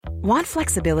Want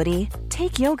flexibility?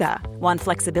 Take yoga. Want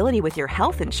flexibility with your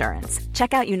health insurance?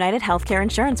 Check out United Healthcare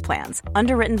Insurance Plans.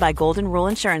 Underwritten by Golden Rule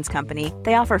Insurance Company,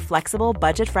 they offer flexible,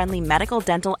 budget-friendly medical,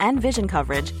 dental, and vision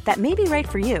coverage that may be right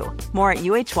for you. More at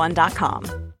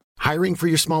uh1.com. Hiring for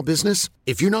your small business?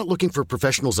 If you're not looking for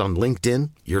professionals on LinkedIn,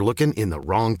 you're looking in the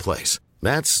wrong place.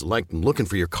 That's like looking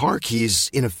for your car keys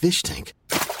in a fish tank.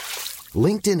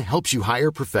 LinkedIn helps you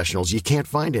hire professionals you can't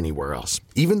find anywhere else,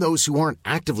 even those who aren't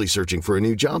actively searching for a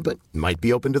new job but might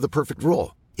be open to the perfect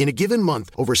role. In a given month,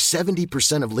 over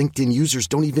 70% of LinkedIn users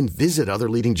don't even visit other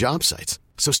leading job sites.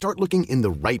 So start looking in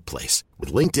the right place.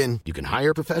 With LinkedIn, you can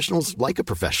hire professionals like a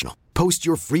professional. Post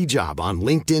your free job on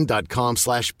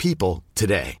linkedin.com/people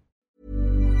today.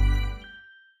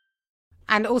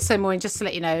 And also, Maureen, just to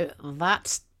let you know,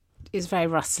 that is very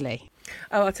rustly.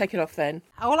 Oh, I'll take it off then.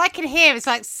 All I can hear is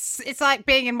it's like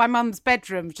being in my mum's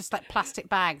bedroom, just like plastic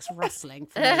bags rustling.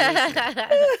 For no reason.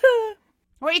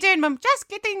 What are you doing, Mum? Just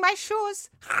getting my shoes.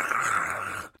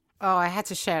 Oh, I had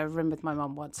to share a room with my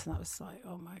mum once, and that was like,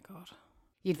 oh my God.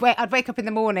 I'd wake up in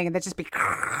the morning and there'd just be,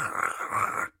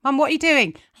 Mum, what are you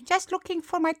doing? I'm just looking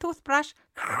for my toothbrush.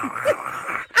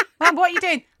 Mum, what are you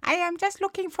doing? I am just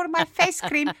looking for my face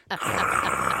cream.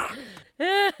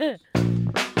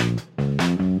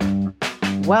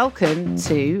 Welcome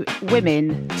to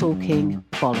Women Talking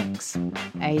Bollocks,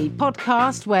 a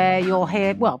podcast where you'll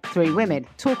hear, three women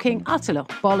talking utter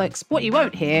bollocks. What you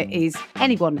won't hear is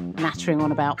anyone nattering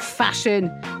on about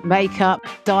fashion, makeup,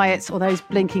 diets, or those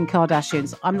blinking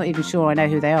Kardashians. I'm not even sure I know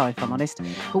who they are, if I'm honest.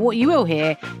 But what you will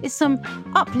hear is some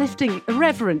uplifting,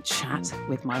 irreverent chat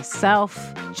with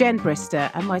myself, Jen Brister,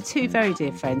 and my two very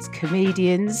dear friends,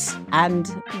 comedians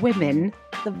and women,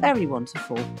 the very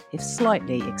wonderful, if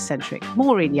slightly eccentric,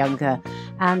 Maureen Younger,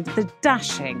 and the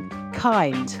dashing,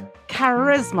 kind,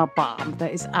 charisma bomb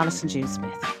that is Alison June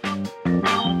Smith.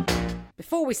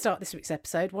 Before we start this week's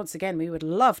episode, once again, we would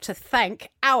love to thank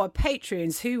our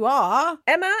Patreons, who are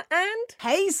Emma and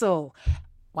Hazel.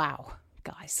 Wow,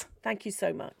 guys. Thank you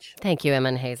so much. Thank you, Emma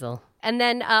and Hazel. And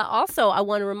then also, I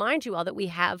want to remind you all that we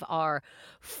have our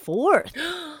fourth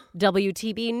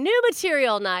WTB New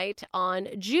Material Night on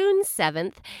June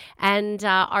 7th. And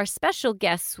our special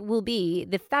guests will be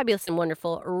the fabulous and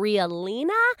wonderful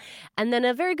Rialina. And then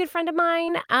a very good friend of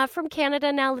mine from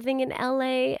Canada, now living in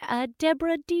LA,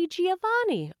 Deborah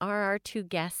DiGiovanni are our two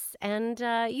guests. And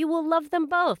you will love them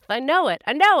both. I know it.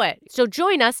 So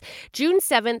join us June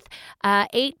 7th,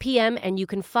 8 p.m. And you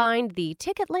can find the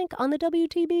ticket link on the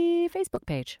WTB Facebook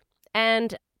page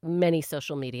and many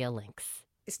social media links.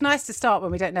 It's nice to start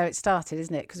when we don't know it started,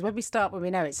 isn't it? Because when we start when we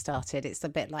know it started, it's a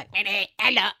bit like,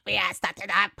 hello, we are starting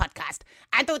our podcast.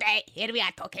 And today, here we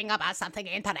are talking about something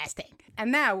interesting.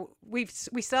 And now we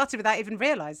started without even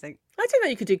realising. I didn't know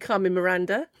you could do Carmen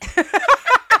Miranda.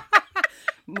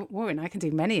 Maureen, I can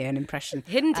do many an impression.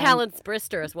 Hidden Talents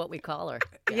Brister is what we call her.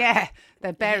 Yeah,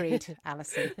 they're buried,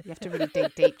 Alison. You have to really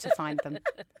dig deep to find them.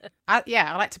 I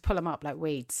like to pull them up like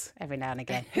weeds every now and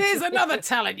again. Here's another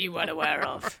talent you weren't aware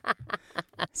of.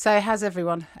 So how's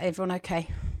everyone? Everyone okay?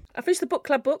 I finished the book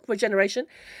club book, Regeneration,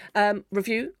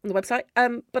 review on the website.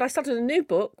 But I started a new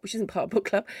book, which isn't part of book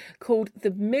club, called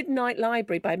The Midnight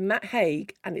Library by Matt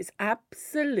Haig, and it's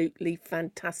absolutely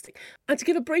fantastic. And to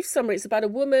give a brief summary, it's about a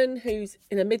woman who's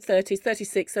in her mid-30s,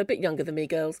 36, so a bit younger than me,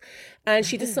 girls, and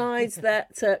she decides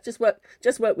that just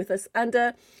work with us, and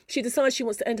she decides she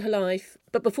wants to end her life.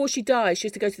 But before she dies, she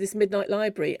has to go to this midnight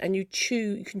library, and you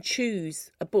can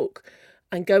choose a book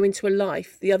and go into a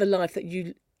life, the other life that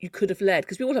you could have led,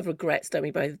 because we all have regrets, don't we,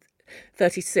 by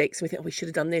 36, and we think, we should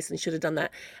have done this and should have done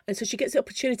that. And so she gets the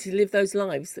opportunity to live those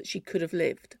lives that she could have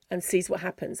lived and sees what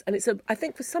happens. And I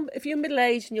think for some, if you're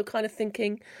middle-aged and you're kind of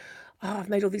thinking, I've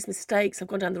made all these mistakes, I've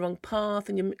gone down the wrong path,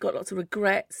 and you've got lots of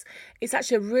regrets, it's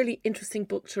actually a really interesting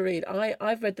book to read.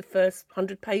 I've read the first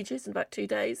 100 pages in about 2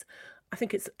 days. I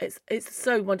think it's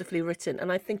so wonderfully written,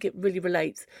 and I think it really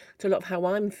relates to a lot of how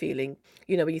I'm feeling.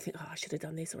 You know, when you think, I should have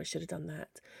done this or I should have done that.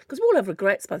 Because we all have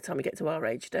regrets by the time we get to our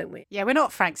age, don't we? Yeah, we're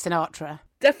not Frank Sinatra.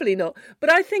 Definitely not. But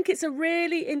I think it's a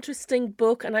really interesting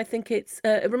book, and I think it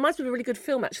reminds me of a really good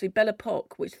film, actually, Belle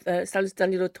Epoque, which stars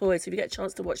Daniel Auteuil. So if you get a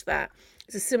chance to watch that,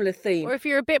 it's a similar theme. Or if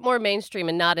you're a bit more mainstream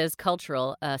and not as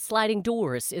cultural, Sliding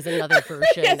Doors is another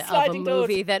version of a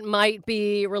movie that might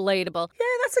be relatable. Yeah,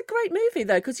 that's a great movie,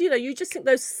 though, because, you just think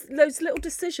those little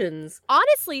decisions.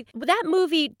 Honestly, that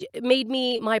movie made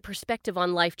my perspective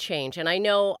on life change. And I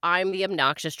know I'm the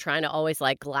obnoxious, trying to always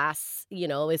glass,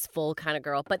 is full kind of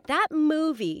girl. But that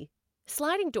movie,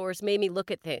 Sliding Doors, made me look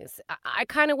at things. I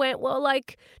kind of went,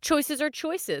 choices are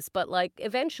choices. But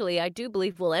eventually I do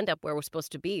believe we'll end up where we're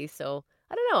supposed to be. So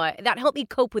I don't know. That helped me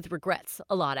cope with regrets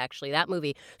a lot, actually, that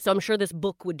movie. So I'm sure this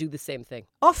book would do the same thing.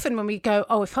 Often when we go,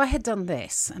 oh, if I had done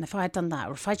this and if I had done that,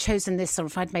 or if I'd chosen this, or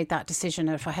if I'd made that decision,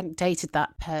 or if I hadn't dated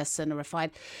that person, or if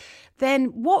I'd, then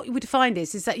what you would find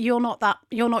is that you're not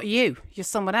you, you're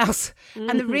someone else. Mm-hmm.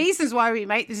 And the reasons why we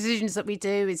make the decisions that we do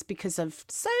is because of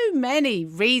so many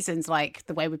reasons, like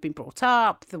the way we've been brought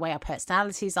up, the way our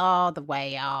personalities are, the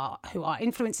way who our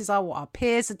influences are, what our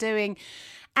peers are doing.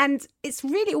 And it's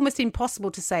really almost impossible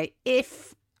to say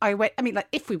if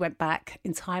we went back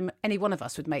in time, any one of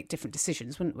us would make different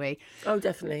decisions, wouldn't we? Oh,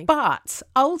 definitely. But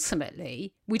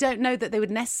ultimately, we don't know that they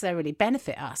would necessarily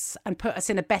benefit us and put us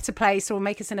in a better place or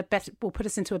put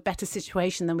us into a better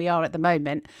situation than we are at the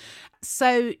moment.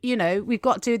 So, we've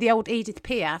got to do the old Edith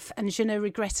Piaf and je ne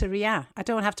regrette rien. I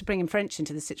don't have to bring in French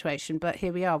into the situation, but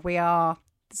here we are. We are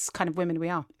this kind of women we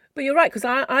are. But you're right, because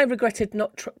I regretted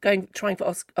not trying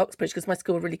for Oxbridge because my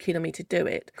school were really keen on me to do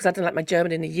it because I'd done like my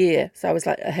German in a year, so I was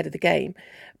like ahead of the game.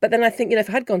 But then I think, if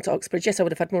I had gone to Oxbridge, yes, I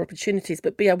would have had more opportunities,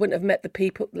 but B, I wouldn't have met the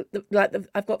people.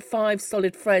 I've got 5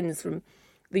 solid friends from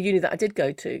the uni that I did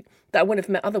go to that I wouldn't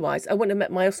have met otherwise. I wouldn't have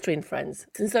met my Austrian friends.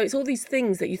 And so it's all these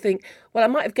things that you think, well, I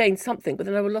might have gained something, but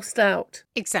then I would have lost out.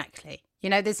 Exactly.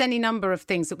 There's any number of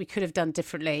things that we could have done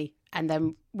differently and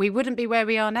then we wouldn't be where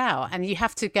we are now. And you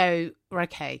have to go,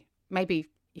 okay, maybe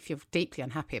if you're deeply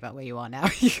unhappy about where you are now,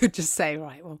 you could just say,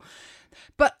 right, well,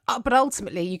 but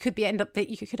ultimately you could end up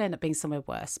being somewhere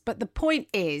worse. But the point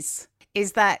is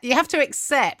that you have to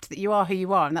accept that you are who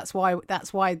you are, and that's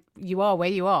why you are where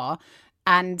you are,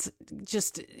 and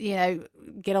just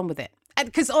get on with it.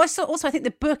 Because also I think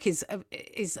the book is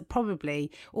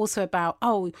probably also about,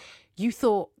 oh, you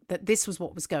thought that this was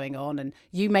what was going on and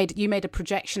you made a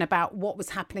projection about what was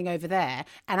happening over there,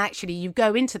 and actually you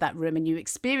go into that room and you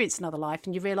experience another life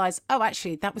and you realise, oh,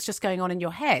 actually that was just going on in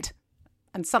your head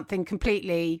and something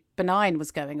completely benign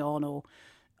was going on or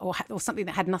something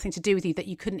that had nothing to do with you that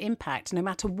you couldn't impact no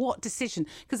matter what decision.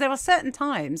 Because there are certain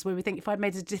times where we think if I'd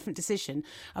made a different decision,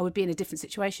 I would be in a different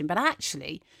situation. But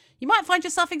actually, you might find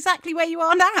yourself exactly where you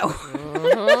are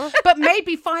now, but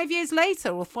maybe 5 years later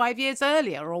or 5 years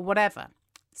earlier or whatever.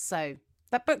 So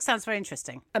that book sounds very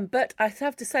interesting. But I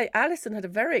have to say, Alison had a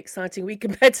very exciting week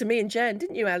compared to me and Jen,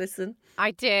 didn't you, Alison?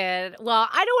 I did. Well,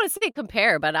 I don't want to say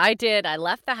compare, but I did. I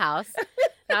left the house.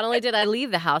 Not only did I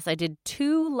leave the house, I did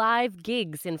 2 live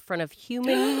gigs in front of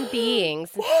human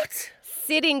beings. What?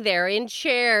 Sitting there in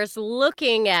chairs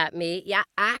looking at me. Yeah,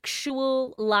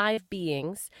 actual live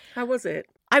beings. How was it?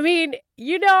 I mean,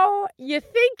 you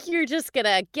think you're just going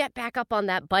to get back up on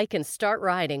that bike and start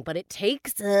riding, but it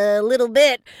takes a little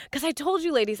bit. Because I told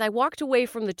you, ladies, I walked away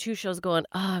from the 2 shows going,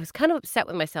 I was kind of upset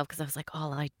with myself because I was like,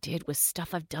 all I did was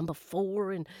stuff I've done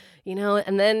before. And,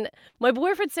 and then my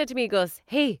boyfriend said to me, he goes,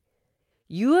 hey,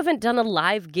 you haven't done a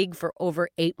live gig for over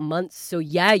 8 months. So,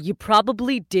 yeah, you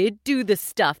probably did do the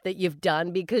stuff that you've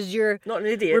done because you're not an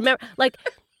idiot. Remember,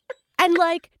 and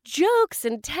jokes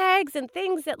and tags and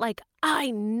things that I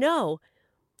know.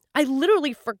 I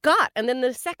literally forgot. And then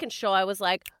the second show I was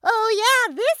like, oh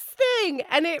yeah, this thing.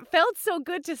 And it felt so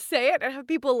good to say it and have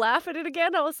people laugh at it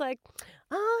again. I was like,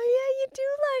 oh yeah, you do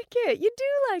like it. You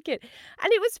do like it.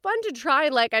 And it was fun to try.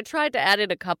 I tried to add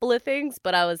in a couple of things,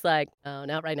 but I was like, oh,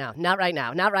 not right now. Not right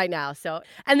now. Not right now. So,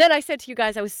 and then I said to you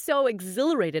guys, I was so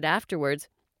exhilarated afterwards.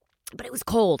 But it was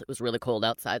cold. It was really cold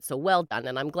outside. So well done.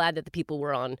 And I'm glad that the people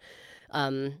were on,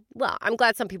 I'm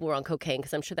glad some people were on cocaine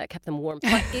because I'm sure that kept them warm.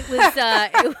 But it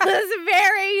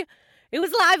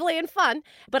was lively and fun.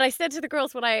 But I said to the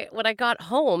girls when I got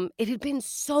home, it had been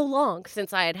so long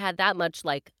since I had that much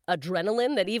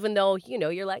adrenaline that even though,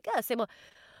 you're like, same old.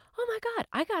 Oh my God,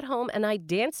 I got home and I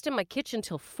danced in my kitchen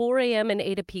till 4 a.m. and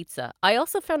ate a pizza. I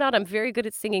also found out I'm very good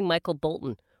at singing Michael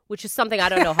Bolton, which is something I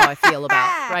don't know how I feel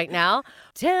about right now.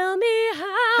 Tell me how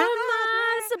am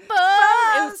I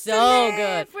supposed It was so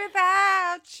good.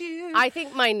 Without you. I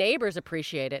think my neighbors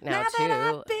appreciate it now too. That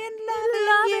I've been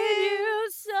loving you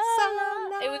so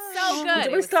long. It was so good.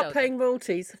 Did we start paying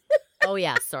royalties? Oh,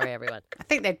 yeah. Sorry, everyone. I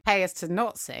think they'd pay us to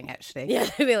not sing, actually. Yeah,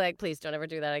 they'd be like, please don't ever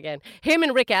do that again. Him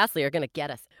and Rick Astley are going to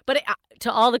get us. But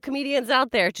to all the comedians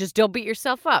out there, just don't beat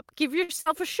yourself up. Give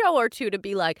yourself a show or 2 to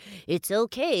be like, it's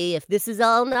okay if this is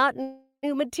all not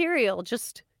new material.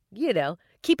 Just,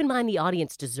 keep in mind the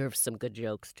audience deserves some good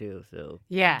jokes, too. So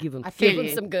yeah, give them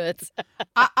some goods.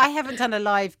 I haven't done a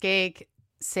live gig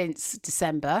since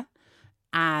December,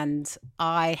 and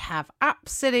I have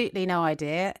absolutely no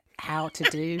idea how to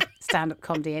do stand-up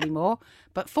comedy anymore.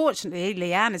 But fortunately,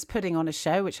 Leanne is putting on a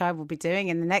show, which I will be doing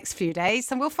in the next few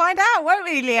days, and we'll find out, won't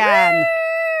we, Leanne?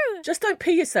 Just don't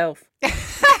pee yourself.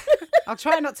 I'll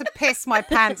try not to piss my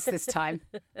pants this time.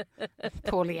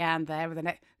 Poor Leanne there with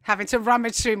having to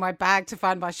rummage through my bag to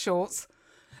find my shorts.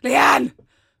 Leanne,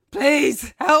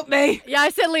 please help me. Yeah, I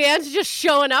said Leanne's just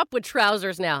showing up with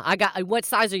trousers now. What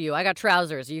size are you? I got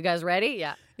trousers. Are you guys ready?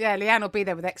 Yeah. Yeah, Leanne will be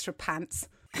there with extra pants.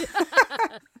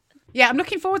 Yeah, I'm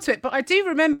looking forward to it. But I do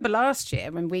remember last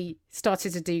year when we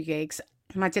started to do gigs,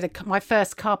 and I did my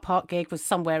first car park gig was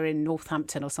somewhere in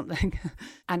Northampton or something.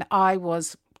 And I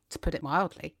was, to put it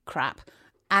mildly, crap.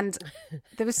 And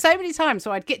there were so many times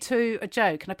where I'd get to a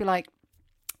joke and I'd be like,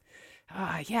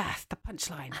 yeah, the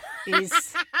punchline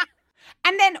is...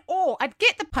 And then, or I'd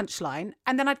get the punchline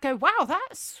and then I'd go, wow,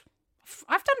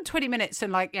 I've done 20 minutes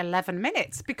in like 11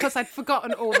 minutes because I'd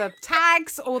forgotten all the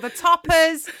tags, all the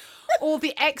toppers, all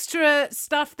the extra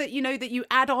stuff that, that you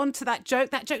add on to that joke.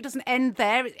 That joke doesn't end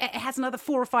there. It has another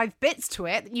 4 or 5 bits to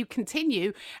it that you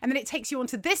continue. And then it takes you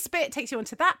onto this bit, it takes you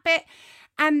onto that bit.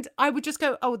 And I would just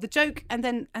go, the joke. And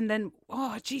then,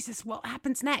 oh, Jesus, what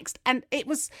happens next? And it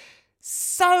was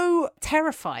so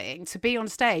terrifying to be on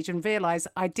stage and realise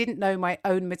I didn't know my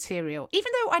own material,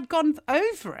 even though I'd gone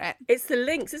over it. It's the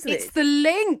links, isn't it? It's the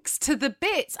links to the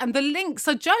bits, and the links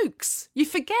are jokes. You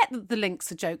forget that the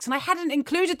links are jokes, and I hadn't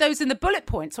included those in the bullet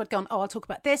points. So I'd gone, I'll talk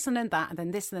about this and then that, and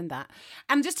then this and then that.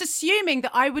 And just assuming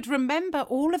that I would remember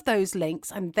all of those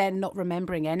links and then not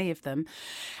remembering any of them.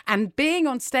 And being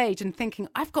on stage and thinking,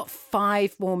 I've got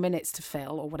 5 more minutes to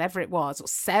fill, or whatever it was, or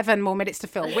 7 more minutes to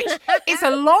fill, which is a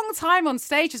long time on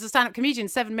stage as a stand-up comedian,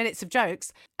 7 minutes of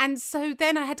jokes. And so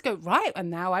then I had to go, right, and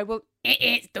now I will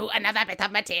do another bit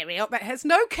of material that has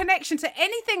no connection to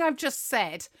anything I've just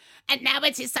said. And now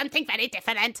it is something very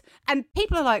different. And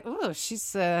people are like, oh,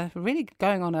 she's really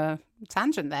going on a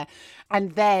tangent there.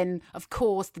 And then, of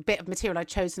course, the bit of material I'd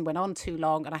chosen went on too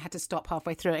long and I had to stop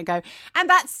halfway through it and go, and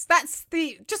that's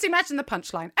just imagine the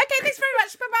punchline. Okay, thanks very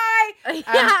much. Bye-bye.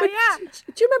 Yeah.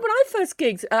 Do you remember when I first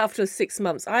gigged after 6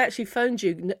 months? I actually phoned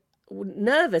you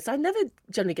nervous. I never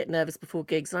generally get nervous before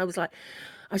gigs. And I was like,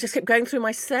 I just kept going through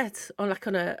my set on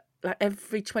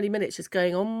every 20 minutes, just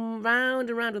going on round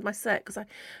and round with my set because I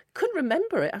couldn't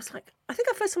remember it. I was like, I think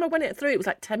the first time I went it through, it was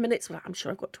like 10 minutes. I'm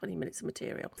sure I've got 20 minutes of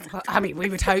material. Well, I mean, we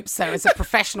would hope so as a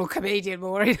professional comedian,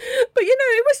 Maureen. But,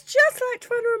 it was just like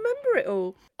trying to remember it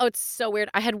all. Oh, it's so weird.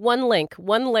 I had one link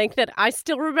that I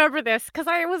still remember this because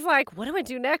I was like, what do I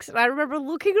do next? And I remember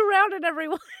looking around at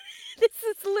everyone. This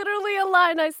is literally a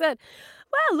line I said.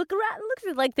 Wow, look around.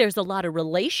 Looks like there's a lot of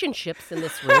relationships in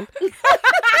this room.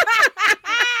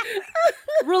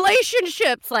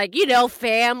 Relationships, like,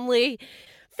 family.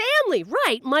 Family,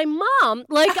 right. My mom,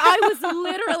 I was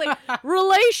literally,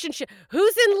 relationship.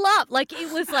 Who's in love?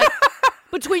 It was like,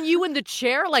 between you and the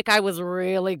chair, I was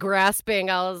really grasping.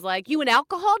 I was like, you and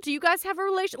alcohol? Do you guys have a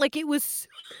relation? It was...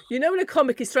 when a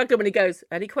comic is struggling when he goes,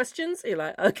 any questions? You're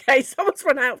like, okay, someone's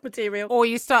run out of material. Or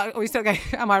you start going,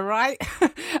 am I right?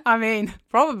 I mean,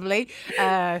 probably.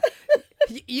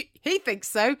 He thinks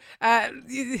so.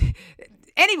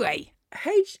 Anyway.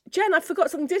 Hey, Jen, I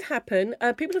forgot something did happen.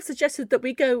 People have suggested that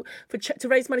we go to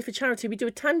raise money for charity. We do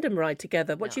a tandem ride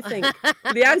together. What do you think?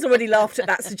 Leanne's already laughed at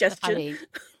that suggestion. I mean,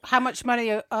 how much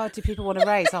money do people want to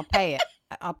raise? I'll pay it.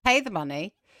 I'll pay the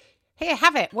money. Here,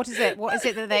 have it. What is it? What is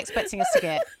it that they're expecting us to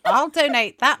get? I'll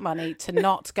donate that money to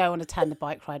not go on a tandem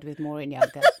bike ride with Maureen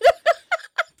Younger.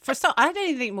 For a start, I don't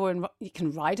even think Maureen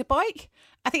can ride a bike.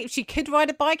 I think if she could ride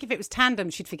a bike, if it was tandem,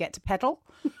 she'd forget to pedal.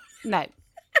 No.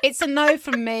 It's a no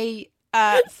from me.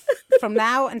 From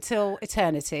now until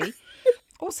eternity.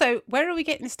 Also, where are we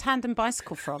getting this tandem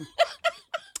bicycle from?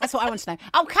 That's what I want to know.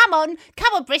 Oh, come on,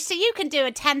 Bristol, you can do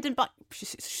a tandem bike.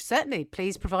 Certainly,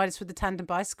 please provide us with the tandem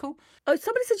bicycle. Oh,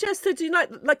 somebody suggested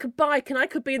like a bike, and I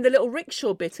could be in the little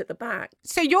rickshaw bit at the back.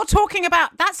 So you're talking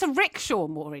about that's a rickshaw,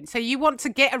 Maureen. So you want to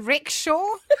get a rickshaw?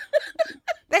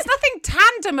 There's nothing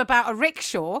tandem about a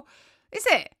rickshaw, is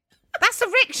it? That's a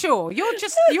rickshaw. You're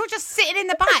just sitting in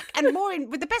the back. And Maureen,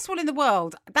 with the best will in the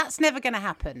world, that's never going to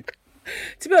happen.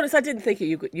 To be honest, I didn't think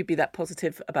you'd be that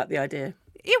positive about the idea.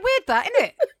 You're weird, that, isn't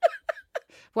it?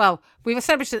 Well, we've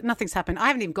established that nothing's happened. I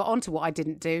haven't even got on to what I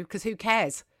didn't do because who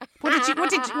cares? What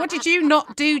did you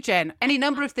not do, Jen? Any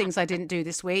number of things I didn't do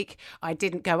this week. I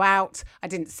didn't go out. I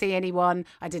didn't see anyone.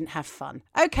 I didn't have fun.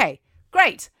 Okay,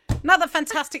 great. Another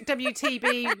fantastic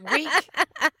WTB week.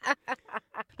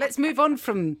 Let's move on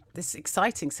from this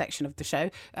exciting section of the show,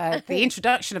 the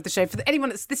introduction of the show. For anyone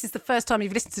this is the first time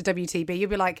you've listened to WTB, you'll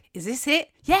be like, is this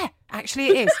it? Yeah, actually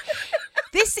it is.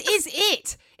 This is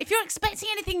it. If you're expecting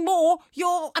anything more,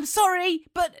 I'm sorry,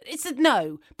 but it's a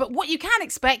no. But what you can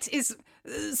expect is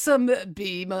some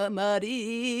Be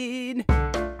Marine.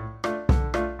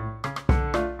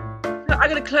 I'm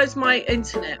going to close my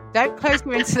internet. Don't close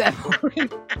your internet, Maureen.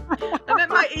 I meant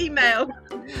my email.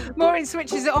 Maureen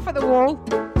switches it off at the wall.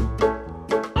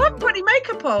 I haven't put any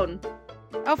makeup on.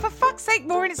 Oh, for fuck's sake,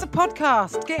 Maureen, it's a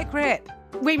podcast. Get a grip.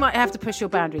 We might have to push your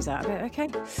boundaries out a bit, okay?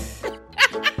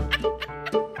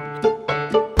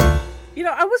 You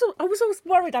know, I was always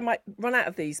worried I might run out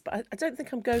of these, but I don't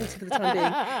think I'm going to for the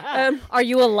time being. Are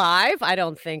you alive? I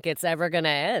don't think it's ever going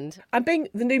to end. I'm being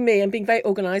the new me. I'm being very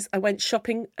organised. I went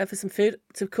shopping for some food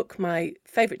to cook my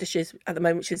favourite dishes at the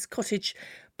moment, which is cottage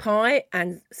pie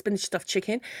and spinach stuffed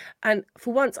chicken. And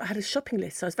for once, I had a shopping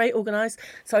list, so I was very organised.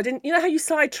 So I didn't, you know how you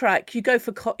sidetrack? You go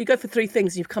for 3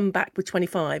 things and you come back with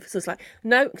 25. So it's like,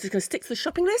 no, I'm just going to stick to the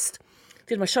shopping list.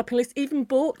 Did my shopping list. Even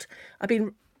bought. I've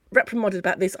been reprimanded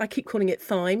about this. I keep calling it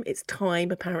thyme. It's thyme,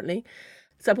 apparently.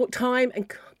 So I bought thyme and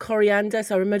coriander.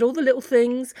 So I remembered all the little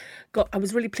things. I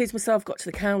was really pleased with myself. Got to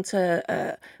the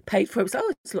counter, paid for it. Was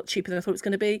it's a lot cheaper than I thought it was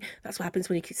going to be. That's what happens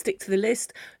when you stick to the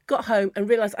list. Got home and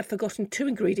realised I'd forgotten 2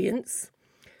 ingredients,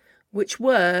 which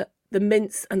were the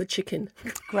mince and the chicken.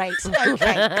 Great.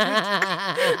 Okay.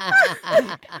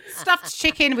 Stuffed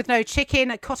chicken with no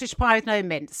chicken, a cottage pie with no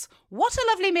mince. What a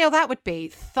lovely meal that would be.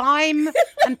 Thyme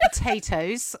and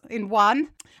potatoes in one,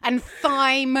 and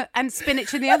thyme and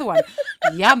spinach in the other one.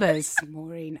 Yummers,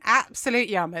 Maureen. Absolute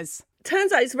yummers.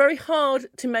 Turns out it's very hard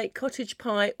to make cottage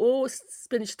pie or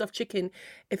spinach stuffed chicken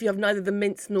if you have neither the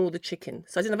mince nor the chicken.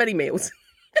 So I didn't have any meals.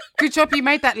 Good job you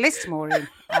made that list, Maureen.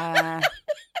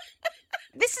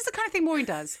 This is the kind of thing Maureen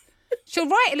does. She'll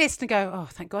write a list and go, oh,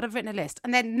 thank God I've written a list,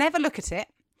 and then never look at it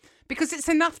because it's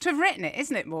enough to have written it,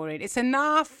 isn't it, Maureen? It's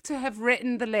enough to have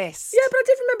written the list. Yeah, but I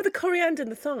did remember the coriander and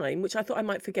the thyme, which I thought I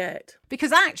might forget.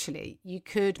 Because actually, you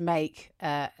could make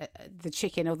the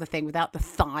chicken or the thing without the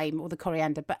thyme or the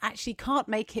coriander, but actually can't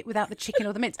make it without the chicken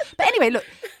or the mince. But anyway, look,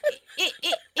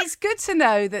 it's good to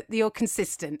know that you're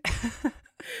consistent.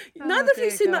 Neither of you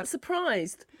seem that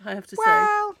surprised, I have to say.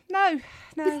 Well, no,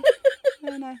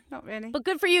 not really. But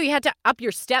good for you. You had to up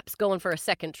your steps going for a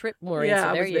second trip, Maureen. Yeah,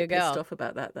 so there I was you a bit go. pissed off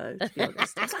about that, though, to be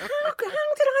honest. I was like, how did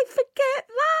I forget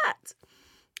that?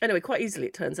 Anyway, quite easily,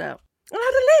 it turns out. I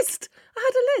had a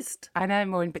list. I know,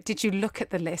 Maureen, but did you look at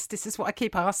the list? This is what I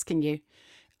keep asking you.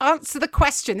 Answer the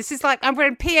question. This is like, we're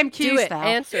in PMQs Do it. now.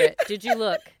 Answer it. Did you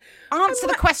look? Answer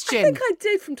the question. I think I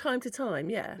did from time to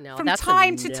time, yeah. No, From that's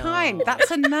time a to no. time.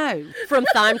 That's a no. From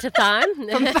thyme to thyme?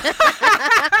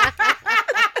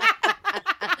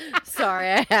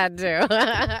 Sorry, I had to.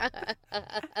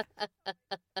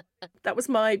 That was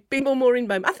my Be More Maureen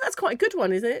moment. I think that's quite a good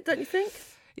one, isn't it? Don't you think?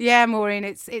 Yeah, Maureen,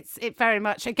 it very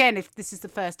much. Again, if this is the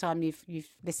first time you've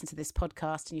listened to this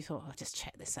podcast and you thought, oh, just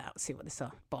check this out, see what this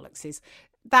bollocks is.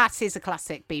 That is a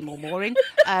classic Be More Maureen.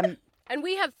 And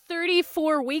we have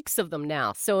 34 weeks of them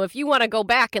now. So if you want to go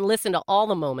back and listen to all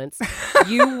the moments,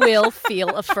 you will feel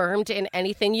affirmed in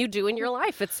anything you do in your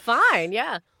life. It's fine.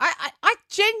 Yeah. I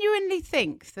genuinely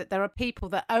think that there are people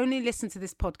that only listen to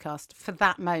this podcast for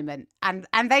that moment, and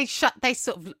they sort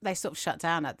of shut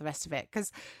down at the rest of it,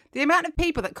 because the amount of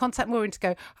people that contact Maureen to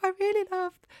go, I really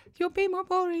loved your Be More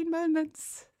Maureen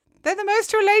moments. They're the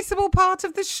most relatable part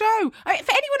of the show. I mean,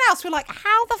 for anyone else, we're like,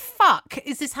 how the fuck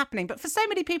is this happening? But for so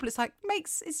many people, it's like,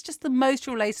 it's just the most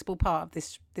relatable part of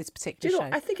this particular show.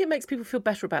 I think it makes people feel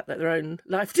better about their own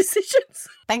life decisions.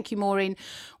 Thank you, Maureen,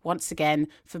 once again,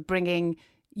 for bringing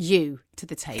you to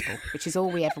the table, which is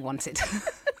all we ever wanted.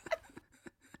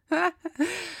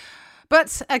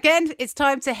 But again, it's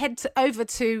time to head over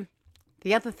to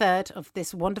the other third of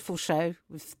this wonderful show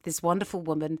with this wonderful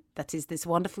woman that is this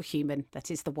wonderful human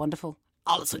that is the wonderful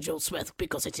Alison Jules Smith,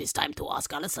 because it is time to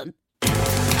ask Alison.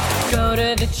 Go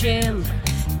to the gym,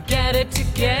 get it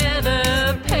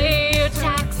together, pay your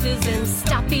taxes and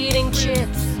stop eating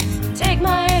chips. Take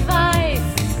my advice.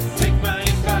 Take my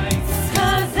advice.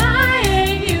 'Cause I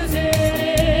ain't using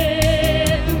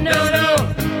it. No.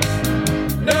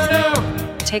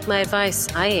 Take my advice.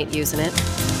 I ain't using it.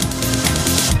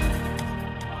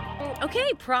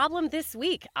 Okay, problem this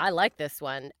week. I like this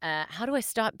one. How do I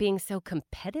stop being so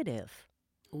competitive?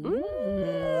 Mm-hmm.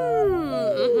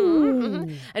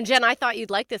 And Jen, I thought you'd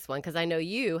like this one because I know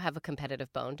you have a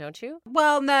competitive bone, don't you?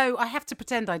 Well, no, I have to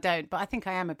pretend I don't, but I think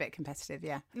I am a bit competitive,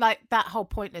 yeah. Like that whole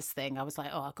pointless thing, I was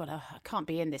like, oh, I can't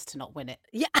be in this to not win it.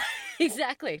 Yeah,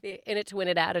 exactly. In it to win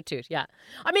it attitude, yeah.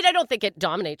 I mean, I don't think it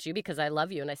dominates you because I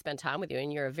love you and I spend time with you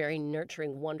and you're a very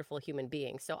nurturing, wonderful human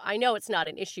being. So I know it's not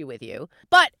an issue with you.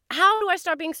 But how do I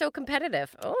start being so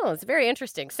competitive? Oh, it's very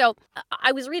interesting. So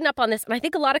I was reading up on this, and I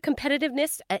think a lot of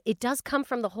competitiveness, it does come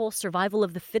from the whole survival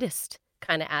of the fittest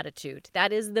kind of attitude.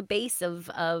 That is the base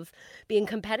of being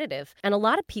competitive. And a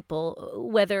lot of people,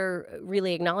 whether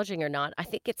really acknowledging or not, I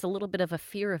think it's a little bit of a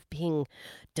fear of being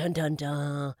dun dun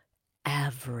dun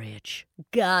average.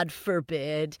 God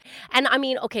forbid. And I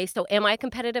mean, okay, so am I a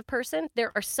competitive person?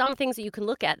 There are some things that you can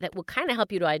look at that will kind of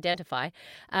help you to identify.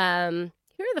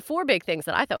 Here are the 4 big things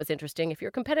that I thought was interesting. If you're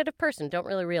a competitive person, don't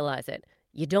really realize it.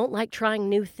 You don't like trying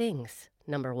new things.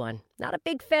 Number 1, not a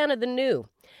big fan of the new.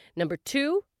 Number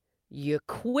 2, you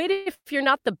quit if you're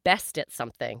not the best at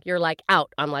something. You're like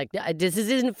out. I'm like, this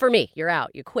isn't for me. You're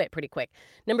out. You quit pretty quick.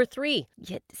 Number 3,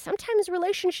 sometimes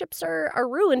relationships are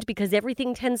ruined because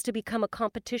everything tends to become a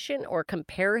competition or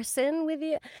comparison with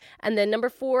you. And then number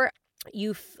 4,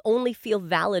 you only feel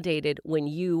validated when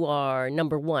you are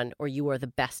number 1 or you are the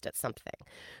best at something.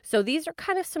 So these are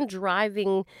kind of some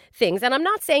driving things. And I'm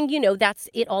not saying, that's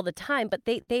it all the time, but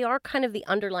they are kind of the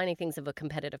underlining things of a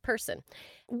competitive person,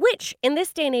 which in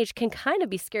this day and age can kind of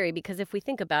be scary because if we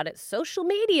think about it, social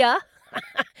media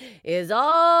is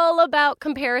all about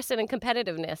comparison and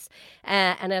competitiveness.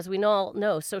 And as we all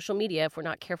know, social media, if we're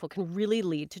not careful, can really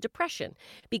lead to depression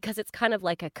because it's kind of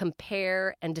like a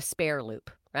compare and despair loop.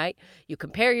 Right? You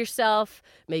compare yourself,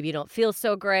 maybe you don't feel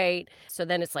so great. So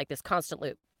then it's like this constant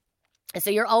loop. And so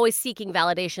you're always seeking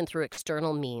validation through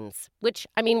external means, which,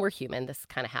 I mean, we're human. This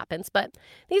kind of happens. But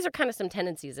these are kind of some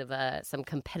tendencies of some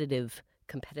competitive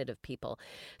people.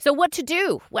 So what to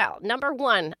do? Well, number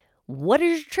 1, what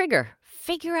is your trigger?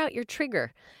 Figure out your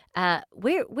trigger.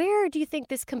 Where do you think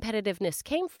this competitiveness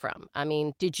came from? I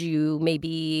mean, did you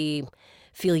maybe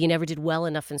feel you never did well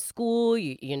enough in school?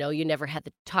 You never had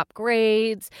the top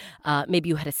grades. Maybe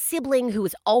you had a sibling who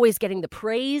was always getting the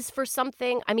praise for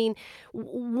something. I mean,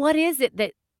 what is it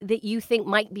that you think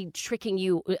might be triggering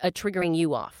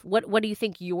you off? What do you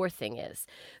think your thing is?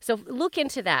 So look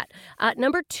into that.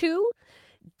 Number 2,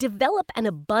 develop an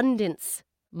abundance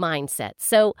mindset.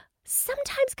 So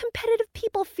sometimes competitive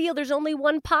people feel there's only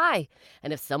one pie.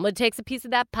 And if someone takes a piece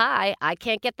of that pie, I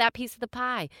can't get that piece of the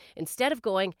pie. Instead of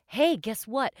going, hey, guess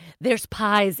what? There's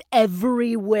pies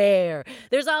everywhere.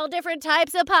 There's all different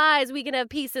types of pies we can have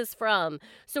pieces from.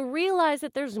 So realize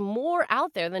that there's more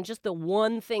out there than just the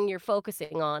one thing you're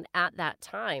focusing on at that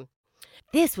time.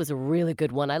 This was a really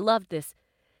good one. I love this.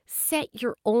 Set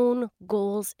your own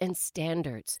goals and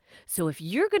standards. So if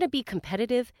you're going to be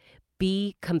competitive,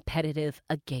 be competitive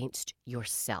against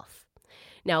yourself.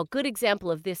 Now, a good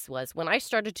example of this was when I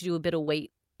started to do a bit of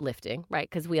weightlifting, right?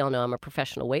 Because we all know I'm a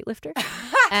professional weightlifter.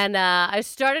 And I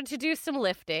started to do some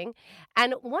lifting.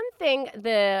 And one thing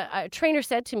the trainer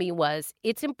said to me was,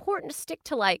 it's important to stick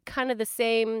to like kind of the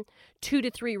same 2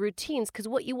 to 3 routines because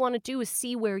what you want to do is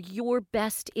see where your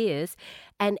best is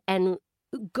and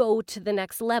go to the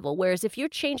next level. Whereas if you're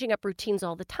changing up routines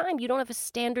all the time, you don't have a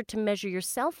standard to measure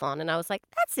yourself on. And I was like,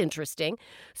 that's interesting.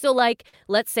 So like,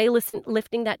 let's say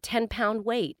lifting that 10-pound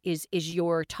weight is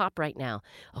your top right now.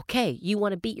 Okay, you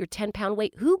want to beat your 10-pound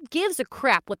weight. Who gives a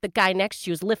crap what the guy next to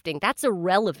you is lifting? That's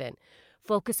irrelevant.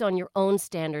 Focus on your own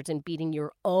standards and beating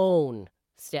your own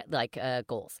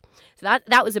goals. So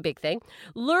that was a big thing.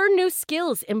 Learn new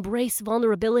skills. Embrace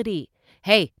vulnerability.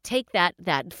 Hey, take that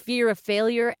fear of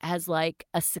failure as like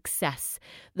a success.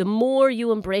 The more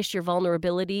you embrace your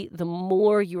vulnerability, the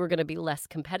more you are going to be less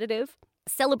competitive.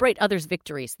 Celebrate others'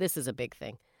 victories. This is a big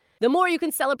thing. The more you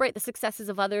can celebrate the successes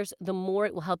of others, the more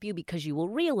it will help you because you will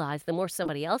realize the more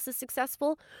somebody else is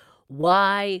successful,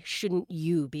 why shouldn't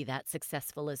you be that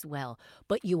successful as well?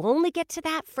 But you only get to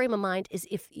that frame of mind is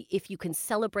if you can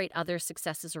celebrate other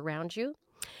successes around you.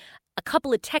 A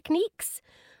couple of techniques.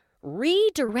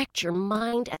 Redirect your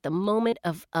mind at the moment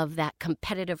of that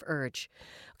competitive urge.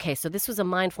 Okay, so this was a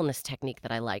mindfulness technique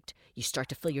that I liked. You start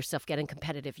to feel yourself getting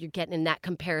competitive. You're getting in that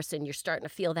comparison. You're starting to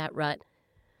feel that rut.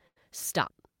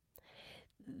 Stop.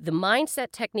 The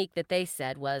mindset technique that they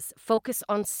said was focus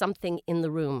on something in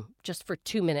the room just for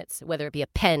 2 minutes, whether it be a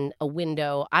pen, a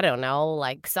window, I don't know,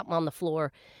 like something on the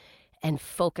floor, and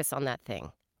focus on that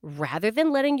thing. Rather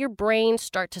than letting your brain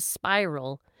start to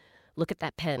spiral, look at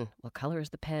that pen. What color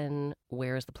is the pen?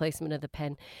 Where is the placement of the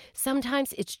pen?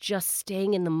 Sometimes it's just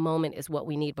staying in the moment is what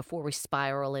we need before we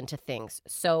spiral into things.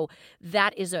 So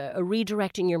that is a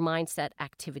redirecting your mindset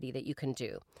activity that you can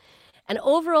do. And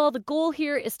overall, the goal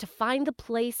here is to find the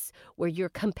place where your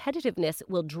competitiveness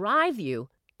will drive you,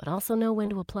 but also know when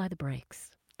to apply the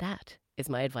brakes. That is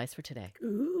my advice for today.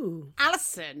 Ooh.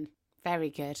 Alison, very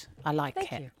good. I like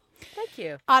it. Thank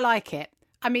you. I like it.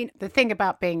 I mean, the thing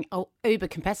about being uber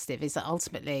competitive is that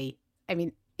ultimately, I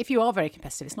mean, if you are very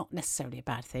competitive, it's not necessarily a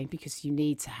bad thing because you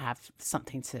need to have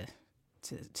something to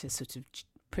sort of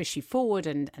push you forward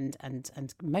and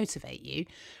motivate you.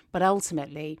 But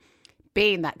ultimately,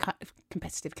 being that kind of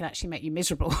competitive can actually make you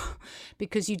miserable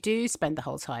because you do spend the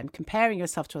whole time comparing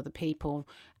yourself to other people,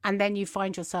 and then you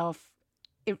find yourself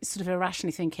sort of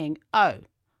irrationally thinking, oh,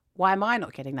 why am I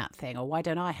not getting that thing? Or why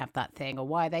don't I have that thing? Or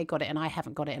why they got it and I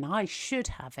haven't got it and I should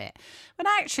have it? But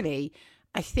actually,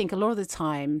 I think a lot of the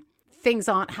time things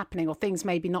aren't happening, or things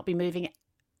maybe not be moving,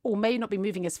 or may not be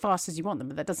moving as fast as you want them,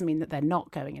 but that doesn't mean that they're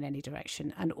not going in any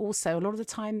direction. And also a lot of the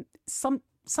time,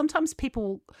 sometimes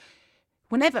people,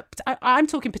 whenever, I'm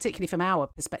talking particularly from our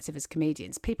perspective as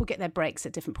comedians, people get their breaks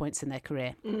at different points in their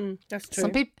career. That's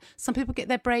true. Some people get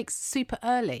their breaks super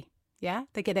early. Yeah,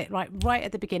 they get it right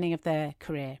at the beginning of their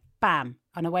career. Bam,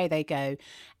 and away they go.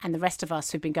 And the rest of us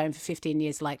who've been going for 15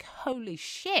 years like, holy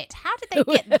shit, how did they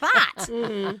get that?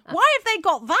 Why have they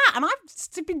got that? And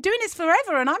I've been doing this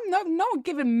forever and I'm no one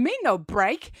giving me no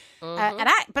break.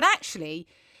 But actually,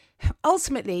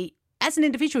 ultimately, as an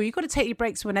individual, you've got to take your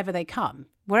breaks whenever they come.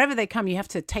 Wherever they come, you have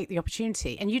to take the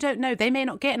opportunity. And you don't know, they may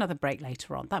not get another break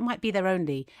later on. That might be their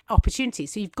only opportunity.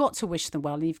 So you've got to wish them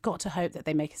well, and you've got to hope that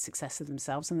they make a success of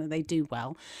themselves and that they do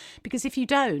well. Because if you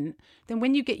don't, then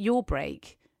when you get your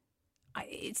break,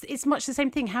 it's much the same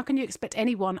thing. How can you expect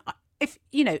anyone, if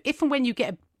and when you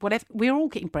get whatever, we're all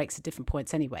getting breaks at different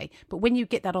points anyway, but when you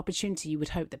get that opportunity, you would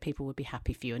hope that people would be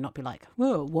happy for you and not be like,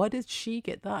 whoa, why did she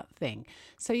get that thing?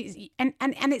 So and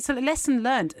it's a lesson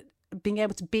learned, being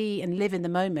able to be and live in the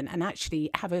moment and actually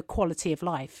have a quality of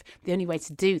life. The only way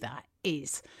to do that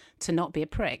is to not be a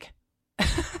prick.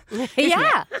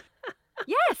 Yeah.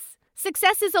 Yes.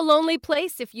 Success is a lonely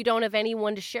place if you don't have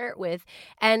anyone to share it with.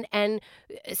 And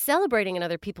celebrating in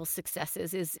other people's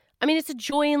successes is, I mean, it's a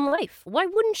joy in life. Why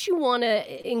wouldn't you want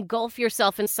to engulf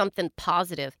yourself in something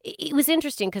positive? It was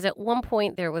interesting because at one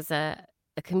point there was a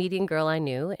comedian girl I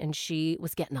knew, and she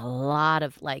was getting a lot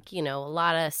of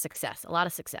success.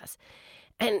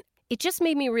 And it just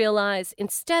made me realize,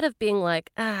 instead of being like,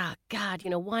 God,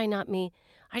 why not me?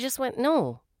 I just went,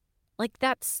 no. Like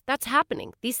that's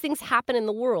happening. These things happen in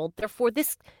the world. Therefore,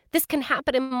 this can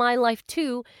happen in my life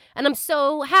too. And I'm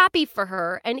so happy for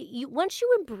her. And once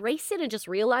you embrace it and just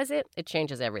realize it, it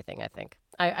changes everything, I think.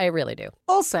 I really do.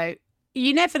 Also,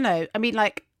 you never know. I mean,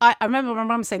 like, I remember my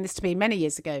mum saying this to me many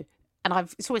years ago, and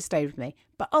it's always stayed with me.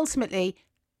 But ultimately,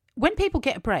 when people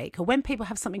get a break or when people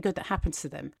have something good that happens to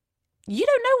them, you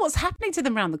don't know what's happening to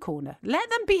them around the corner. Let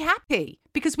them be happy,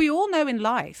 because we all know in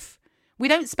life, we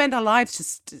don't spend our lives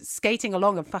just skating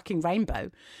along a fucking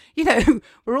rainbow.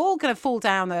 We're all going to fall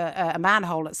down a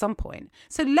manhole at some point.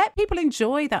 So let people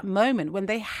enjoy that moment when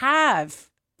they have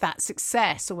that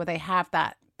success, or where they have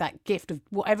that gift of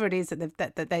whatever it is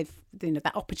that they've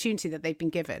that opportunity that they've been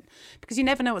given, because you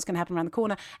never know what's going to happen around the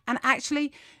corner. And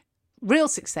actually, real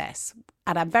success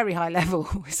at a very high level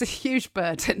is a huge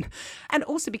burden. And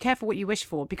also be careful what you wish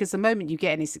for, because the moment you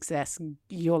get any success,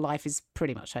 your life is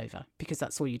pretty much over, because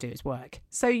that's all you do is work.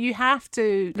 So you have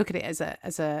to look at it as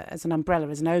an umbrella,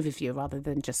 as an overview, rather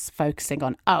than just focusing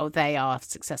on, oh, they are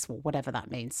successful, whatever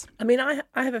that means. I mean, I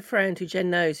have a friend who Jen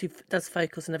knows, who does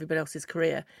focus on everybody else's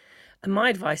career. And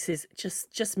my advice is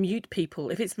just mute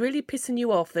people. If it's really pissing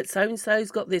you off that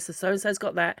so-and-so's got this or so-and-so's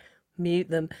got that, mute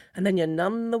them, and then you're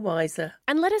none the wiser.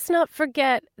 And let us not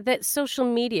forget that social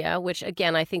media, which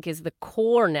again I think is the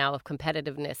core now of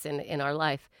competitiveness in our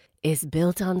life, is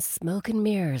built on smoke and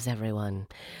mirrors, everyone.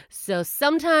 So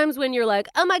sometimes when you're like,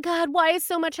 oh my God, why is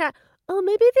so much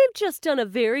maybe they've just done a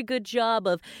very good job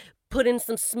of putting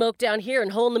some smoke down here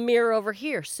and holding the mirror over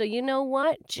here. So you know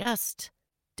what? Just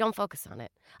don't focus on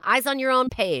it. Eyes on your own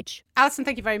page. Alison,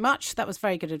 thank you very much. That was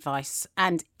very good advice.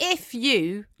 And if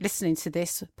you, listening to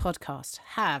this podcast,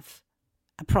 have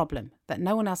a problem that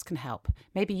no one else can help,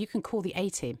 maybe you can call the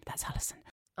A-Team. That's Alison.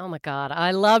 Oh my God,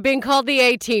 I love being called the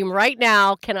A-Team right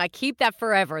now. Can I keep that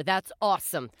forever? That's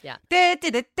awesome. Yeah.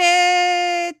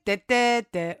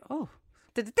 Oh.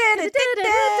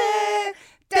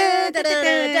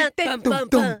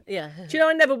 Yeah. Do you know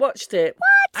I never watched it?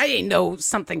 What? I ain't know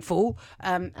something fool.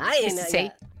 I ain't know. Yeah.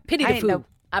 Pity the fool.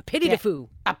 I pity the fool.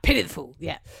 I pity the fool.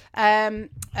 Yeah. I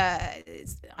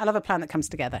love a plan that comes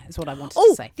together, is what I wanted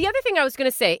to say. The other thing I was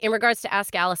going to say in regards to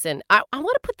Ask Alison, I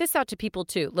want to put this out to people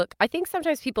too. Look, I think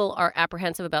sometimes people are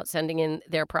apprehensive about sending in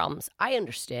their problems. I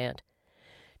understand.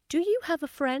 Do you have a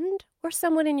friend or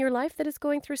someone in your life that is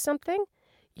going through something?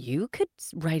 You could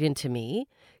write into me,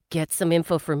 get some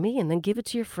info from me, and then give it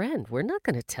to your friend. We're not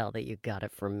going to tell that you got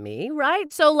it from me,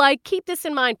 right? So, keep this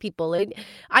in mind, people.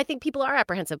 I think people are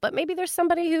apprehensive, but maybe there's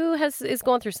somebody who is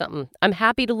going through something. I'm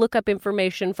happy to look up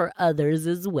information for others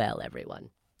as well,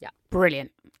 everyone. Yeah.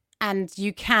 Brilliant. And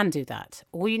you can do that.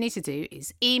 All you need to do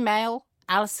is email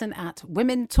Alison at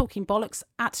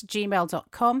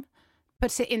womentalkingbollocks@gmail.com.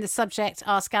 put it in the subject,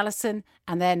 Ask Alison,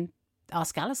 and then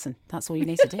ask Alison. That's all you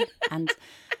need to do.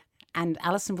 And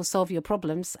Alison will solve your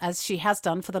problems, as she has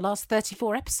done for the last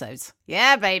 34 episodes.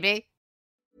 Yeah, baby.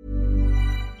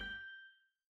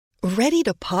 Ready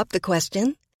to pop the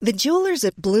question? The jewelers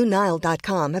at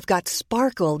BlueNile.com have got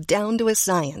sparkle down to a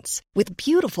science with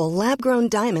beautiful lab-grown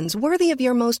diamonds worthy of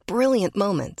your most brilliant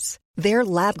moments. Their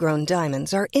lab-grown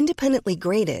diamonds are independently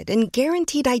graded and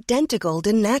guaranteed identical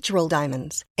to natural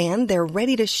diamonds, and they're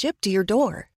ready to ship to your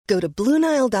door. Go to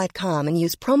BlueNile.com and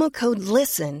use promo code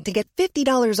LISTEN to get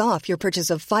 $50 off your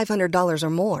purchase of $500 or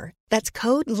more. That's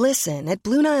code LISTEN at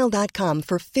BlueNile.com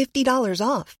for $50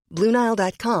 off.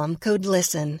 BlueNile.com, code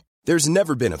LISTEN. There's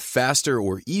never been a faster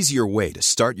or easier way to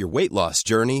start your weight loss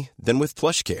journey than with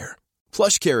PlushCare.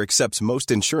 PlushCare accepts most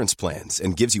insurance plans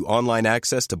and gives you online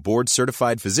access to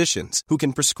board-certified physicians who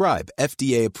can prescribe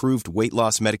FDA-approved weight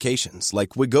loss medications like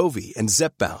Wegovy and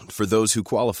Zepbound for those who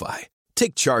qualify.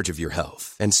 Take charge of your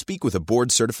health and speak with a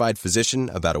board-certified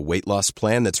physician about a weight loss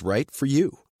plan that's right for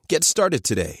you. Get started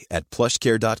today at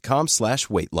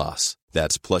plushcare.com/weight loss.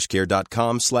 That's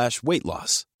plushcare.com/weight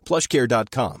loss.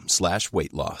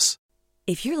 plushcare.com/weight loss.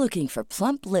 If you're looking for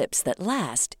plump lips that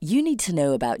last, you need to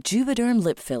know about Juvederm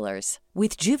lip fillers.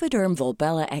 With Juvederm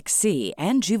Volbella XC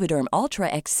and Juvederm Ultra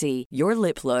XC, your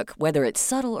lip look, whether it's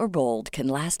subtle or bold, can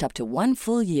last up to 1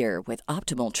 full year with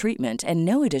optimal treatment and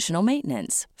no additional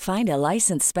maintenance. Find a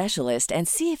licensed specialist and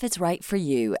see if it's right for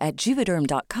you at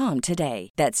Juvederm.com today.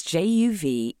 That's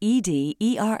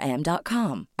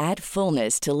JUVEDERM.com. Add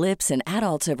fullness to lips in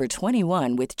adults over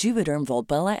 21 with Juvederm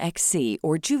Volbella XC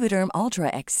or Juvederm Ultra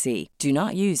XC. Do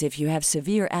not use if you have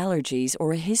severe allergies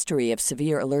or a history of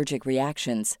severe allergic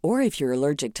reactions, or if you're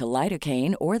allergic to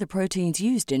lidocaine or the proteins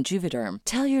used in Juvederm.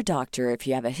 Tell your doctor if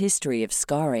you have a history of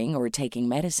scarring or taking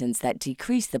medicines that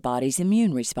decrease the body's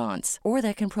immune response or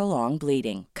that can prolong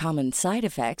bleeding. Common side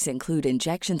effects include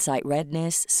injection site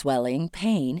redness, swelling,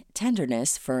 pain,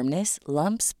 tenderness, firmness,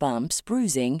 lumps, bumps,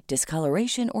 bruising,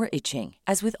 discoloration, or itching.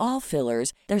 As with all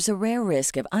fillers, there's a rare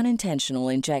risk of unintentional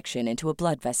injection into a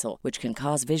blood vessel, which can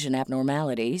cause vision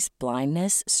abnormalities,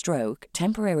 blindness, stroke,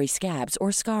 temporary scabs,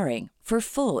 or scarring. For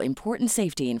full, important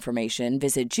safety information,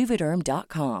 visit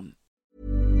Juvederm.com.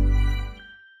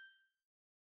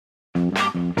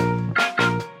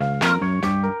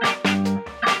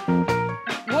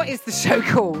 What is the show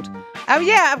called? Oh,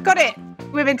 yeah, I've got it.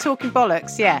 Women Talking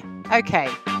Bollocks. Yeah. Okay.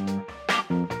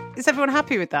 Is everyone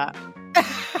happy with that?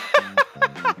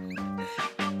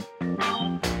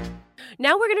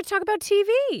 Now we're going to talk about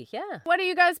TV. Yeah. What have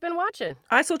you guys been watching?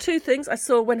 I saw two things. I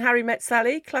saw When Harry Met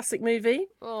Sally, classic movie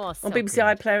Oh, so on BBC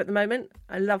good. iPlayer at the moment.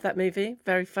 I love that movie.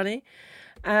 Very funny.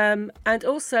 And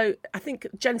also, I think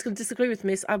Jen's going to disagree with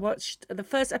me. I watched the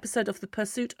first episode of The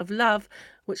Pursuit of Love,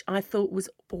 which I thought was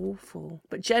awful.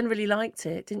 But Jen really liked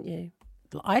it, didn't you?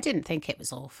 I didn't think it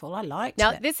was awful. I liked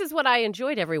Now, it. this is what I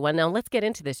enjoyed, everyone. Now, let's get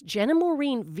into this. Jen and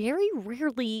Maureen very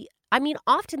rarely,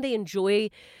 often they enjoy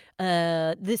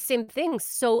the same things.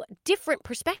 So, different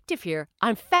perspective here.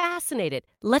 I'm fascinated.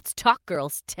 Let's talk,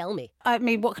 girls. Tell me. I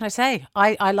mean, what can I say?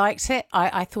 I liked it.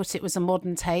 I thought it was a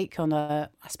modern take on a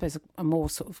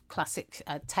more sort of classic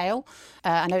tale.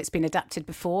 I know it's been adapted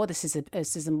before. This is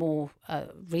a more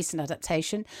recent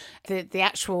adaptation. The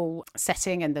actual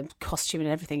setting and the costume and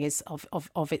everything is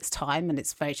of its time, and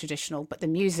it's very traditional. But the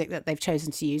music that they've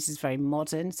chosen to use is very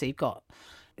modern. So you've got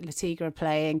Latiga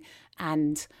playing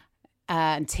and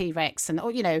T-Rex, and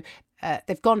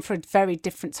they've gone for a very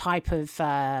different type of.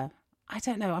 I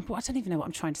don't know. I don't even know what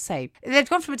I'm trying to say. They've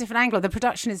gone from a different angle. The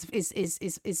production is.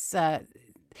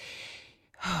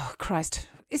 Oh Christ!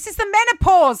 This is the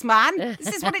menopause, man.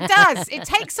 This is what it does. It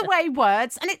takes away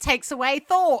words and it takes away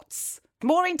thoughts.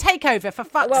 Maureen, take over for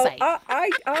fuck's sake.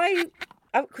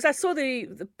 Because I saw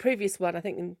the previous one, I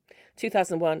think in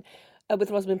 2001. With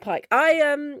Rosamund Pike.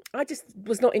 I just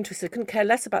was not interested, couldn't care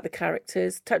less about the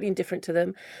characters, totally indifferent to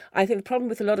them. I think the problem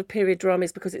with a lot of period drama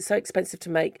is because it's so expensive to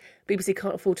make, BBC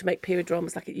can't afford to make period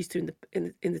dramas like it used to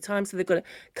in the time, so they've got to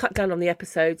cut down on the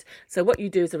episodes. So what you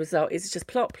do as a result is just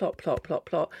plot.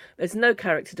 There's no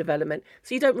character development,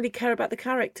 so you don't really care about the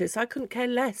characters. So I couldn't care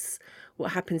less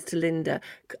what happens to Linda,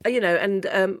 and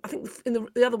I think in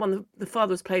the other one, the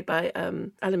father was played by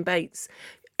Alan Bates,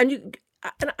 and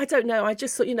I don't know, I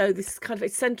just thought, this kind of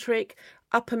eccentric,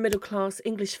 upper middle class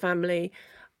English family,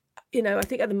 I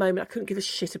think at the moment I couldn't give a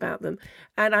shit about them.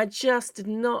 And I just did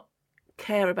not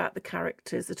care about the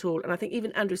characters at all. And I think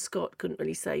even Andrew Scott couldn't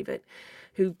really save it,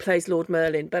 who plays Lord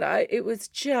Merlin. But I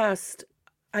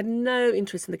had no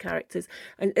interest in the characters.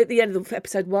 And at the end of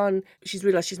episode 1, she's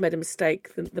realised she's made a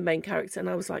mistake, the main character. And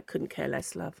I was like, couldn't care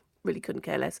less, love. really couldn't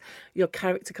care less. Your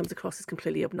character comes across as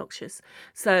completely obnoxious.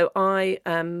 So I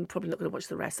am probably not going to watch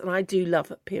the rest. And I do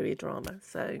love period drama.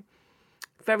 So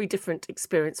very different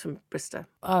experience from Brista.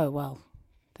 Oh, well,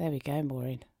 there we go,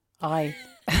 Maureen. I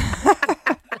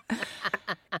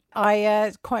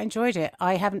quite enjoyed it.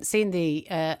 I haven't seen the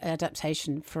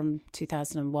adaptation from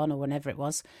 2001 or whenever it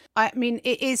was. I mean,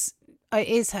 it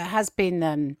has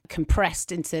been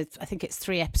compressed into, I think it's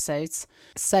 3 episodes.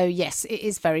 So yes, it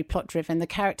is very plot driven. The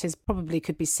characters probably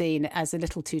could be seen as a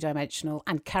little 2-dimensional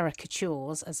and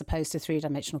caricatures as opposed to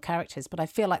 3-dimensional characters. But I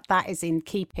feel like that is in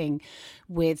keeping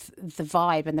with the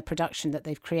vibe and the production that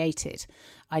they've created.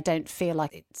 I don't feel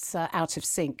like it's out of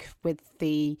sync with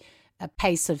the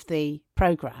pace of the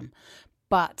programme.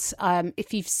 But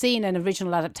if you've seen an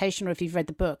original adaptation or if you've read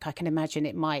the book, I can imagine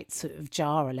it might sort of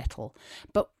jar a little.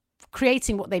 But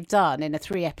creating what they've done in a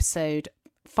 3-episode,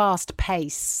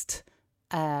 fast-paced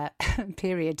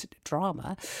period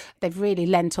drama, they've really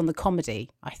lent on the comedy,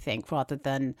 I think, rather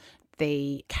than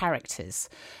the characters.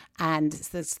 And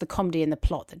it's the comedy and the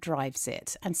plot that drives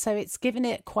it. And so it's given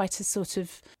it quite a sort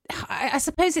of, I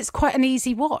suppose it's quite an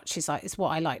easy watch is what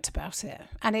I liked about it.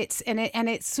 And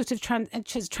it sort of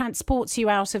transports you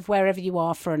out of wherever you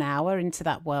are for an hour into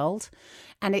that world.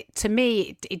 And to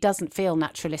me, it doesn't feel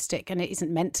naturalistic, and it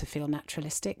isn't meant to feel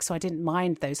naturalistic. So I didn't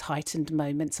mind those heightened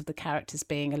moments of the characters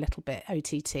being a little bit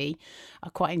OTT. I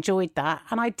quite enjoyed that.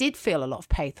 And I did feel a lot of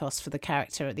pathos for the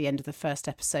character at the end of the first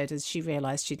episode as she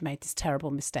realised she'd made this terrible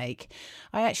mistake.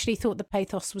 I actually thought the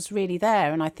pathos was really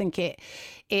there. And I think it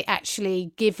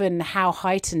actually, given how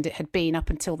heightened it had been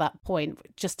up until that point,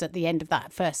 just at the end of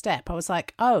that first step, I was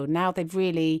like, oh, now they've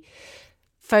really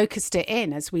focused it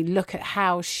in as we look at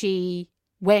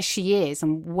where she is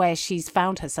and where she's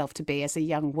found herself to be as a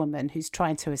young woman who's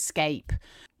trying to escape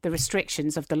the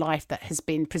restrictions of the life that has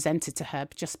been presented to her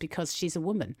just because she's a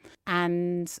woman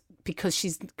and because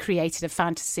she's created a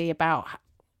fantasy about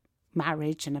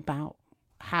marriage and about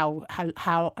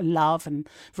how love and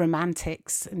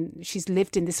romantics, and she's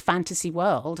lived in this fantasy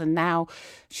world, and now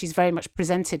she's very much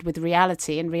presented with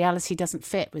reality, and reality doesn't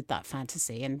fit with that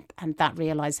fantasy and that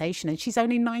realization. And she's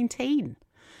only 19.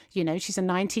 You know, she's a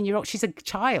 19-year-old. She's a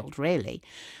child, really.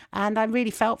 And I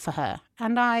really felt for her.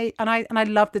 And I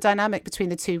loved the dynamic between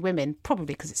the two women,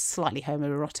 probably because it's slightly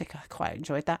homoerotic. I quite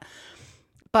enjoyed that.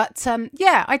 But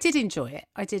yeah, I did enjoy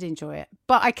it.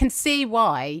 But I can see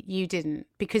why you didn't,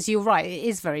 because you're right, it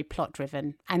is very plot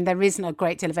driven and there isn't a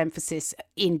great deal of emphasis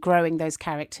in growing those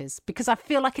characters, because I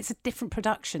feel like it's a different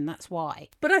production, that's why.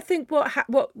 But I think what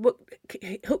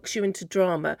hooks you into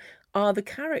drama are the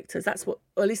characters. That's what,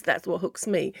 or at least that's what hooks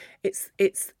me. It's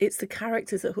the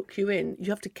characters that hook you in. You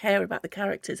have to care about the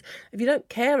characters. If you don't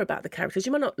care about the characters,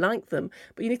 you might not like them,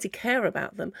 but you need to care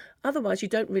about them. Otherwise, you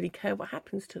don't really care what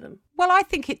happens to them. Well, I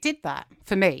think it did that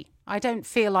for me. I don't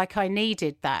feel like I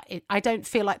needed that. I don't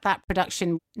feel like that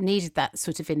production needed that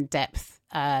sort of in-depth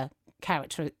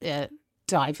character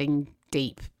diving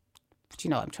deep. Do you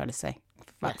know what I'm trying to say?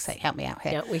 For fuck's sake, help me out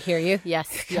here. Yeah, we hear you.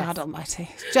 Yes. God almighty.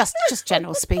 Just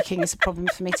general speaking is a problem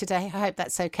for me today. I hope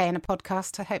that's okay in a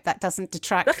podcast. I hope that doesn't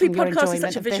detract from your enjoyment of this. Luckily, podcast is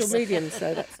such a visual medium,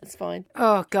 so that's fine.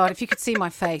 Oh, God, if you could see my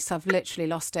face, I've literally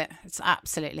lost it. It's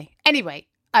absolutely... Anyway,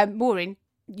 Maureen,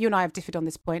 you and I have differed on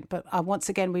this point, but once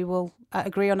again, we will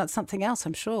agree on something else,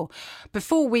 I'm sure.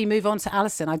 Before we move on to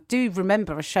Alison, I do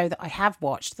remember a show that I have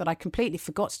watched that I completely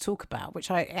forgot to talk about, which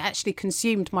I actually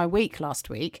consumed my week last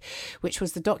week, which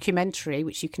was the documentary,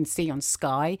 which you can see on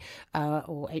Sky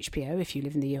or HBO if you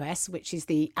live in the US, which is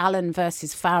the Allen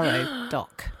versus Farrow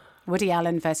doc. Woody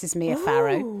Allen versus Mia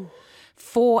Farrow.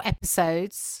 4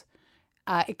 episodes.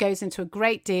 It goes into a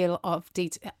great deal of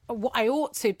detail. What I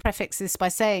ought to prefix this by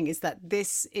saying is that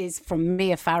this is from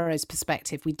Mia Farrow's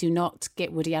perspective. We do not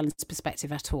get Woody Allen's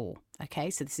perspective at all. Okay,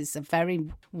 so this is a very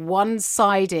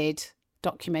one-sided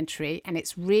documentary, and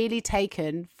it's really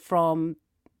taken from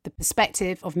the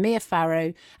perspective of Mia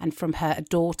Farrow and from her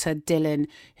daughter, Dylan,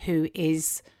 who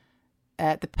is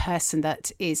the person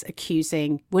that is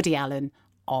accusing Woody Allen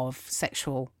of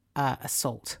sexual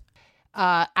assault.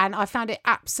 And I found it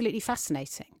absolutely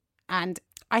fascinating. And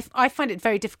I find it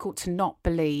very difficult to not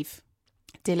believe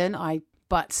Dylan.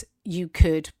 But you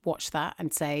could watch that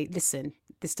and say, listen,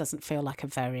 this doesn't feel like a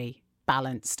very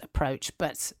balanced approach.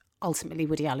 But ultimately,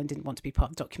 Woody Allen didn't want to be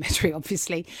part of the documentary,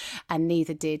 obviously, and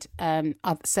neither did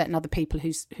certain other people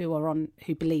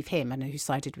who believe him and who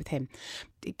sided with him.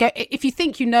 If you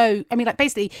think you know, I mean, like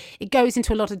basically, it goes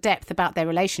into a lot of depth about their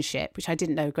relationship, which I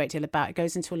didn't know a great deal about. It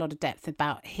goes into a lot of depth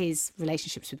about his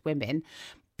relationships with women,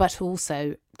 but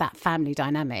also that family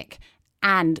dynamic,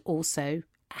 and also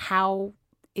how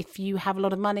if you have a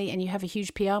lot of money and you have a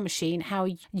huge PR machine, how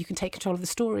you can take control of the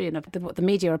story and of what the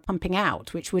media are pumping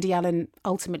out, which Woody Allen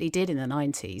ultimately did in the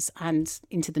 90s and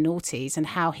into the noughties, and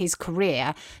how his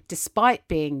career, despite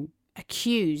being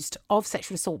accused of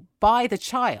sexual assault by the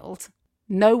child,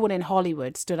 no one in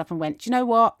Hollywood stood up and went, do you know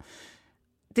what?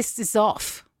 This is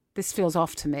off. This feels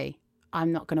off to me.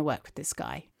 I'm not going to work with this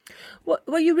guy.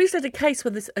 Well, you recently had a case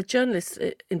where a journalist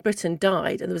in Britain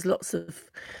died, and there was lots of,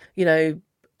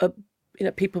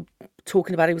 people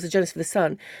talking about he was a journalist for The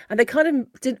Sun, and they kind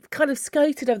of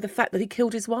skated over the fact that he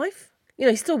killed his wife.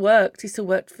 He still worked. He still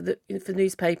worked for the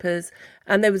newspapers,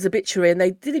 and there was obituary, and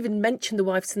they didn't even mention the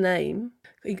wife's name.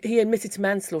 He admitted to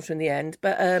manslaughter in the end,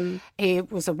 but he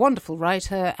was a wonderful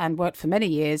writer and worked for many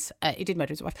years. He did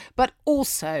murder his wife, but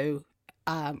also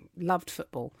loved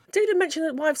football. Didn't even mention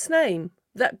the wife's name.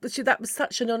 That was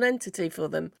such a non-entity for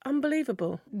them.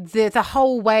 Unbelievable. The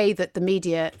whole way that the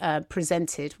media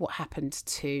presented what happened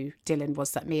to Dylan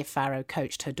was that Mia Farrow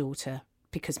coached her daughter,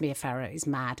 because Mia Farrow is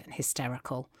mad and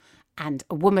hysterical and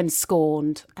a woman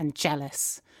scorned and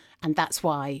jealous. And that's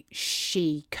why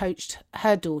she coached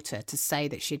her daughter to say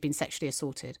that she'd been sexually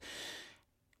assaulted,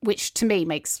 which to me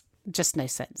makes just no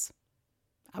sense.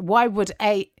 Why would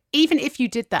even if you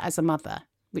did that as a mother,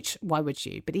 why would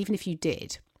you? But even if you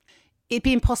did, it'd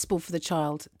be impossible for the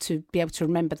child to be able to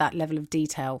remember that level of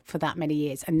detail for that many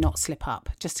years and not slip up,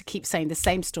 just to keep saying the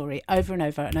same story over and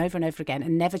over and over and over again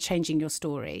and never changing your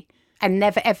story and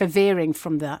never ever veering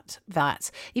from that.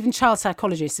 Even child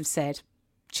psychologists have said,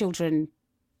 children,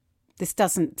 this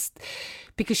doesn't,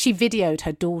 because she videoed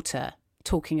her daughter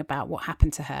talking about what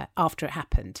happened to her after it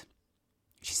happened.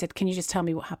 She said, can you just tell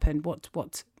me what happened?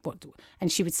 What?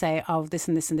 And she would say, oh, this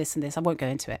and this and this and this. I won't go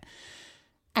into it.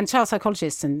 And child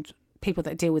psychologists and people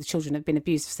that deal with children who have been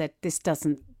abused have said this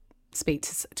doesn't speak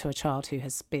to a child who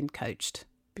has been coached,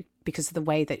 because of the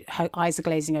way that her eyes are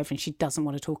glazing over and she doesn't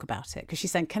want to talk about it, because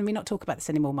she's saying, can we not talk about this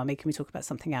anymore, Mummy? Can we talk about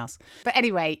something else? But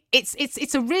anyway, it's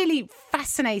a really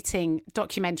fascinating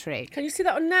documentary. Can you see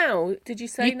that on Now? Did you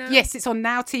say Now? Yes, it's on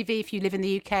Now TV if you live in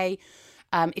the UK.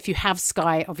 If you have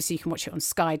Sky, obviously you can watch it on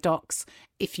Sky Docs.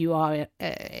 If you are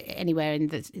anywhere in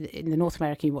the North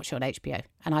America, you watch it on HBO.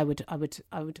 And I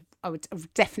would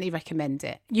definitely recommend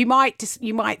it. You might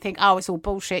think, oh, it's all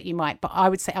bullshit. You might, but I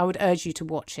would urge you to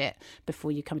watch it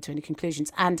before you come to any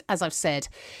conclusions. And as I've said,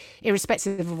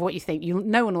 irrespective of what you think,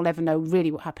 no one will ever know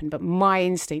really what happened. But my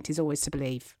instinct is always to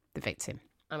believe the victim.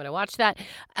 I'm going to watch that.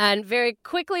 And very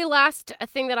quickly, last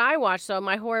thing that I watched, so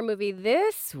my horror movie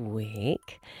this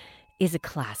week is a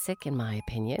classic, in my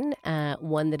opinion,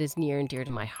 one that is near and dear to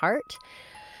my heart.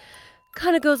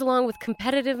 Kind of goes along with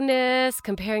competitiveness,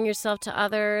 comparing yourself to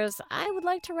others. I would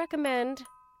like to recommend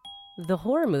the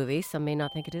horror movie, some may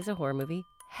not think it is a horror movie,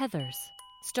 Heathers,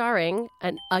 starring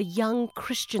a young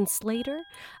Christian Slater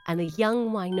and a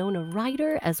young Winona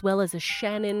Ryder, as well as a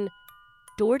Shannon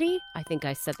Doherty. I think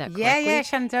I said that correctly. Yeah,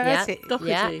 Shannon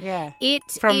Doherty. Yeah. It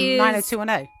from is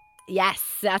 90210. Yes,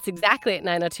 that's exactly at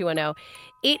 90210.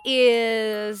 It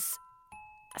is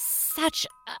such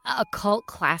a cult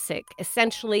classic.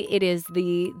 Essentially, it is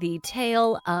the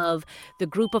tale of the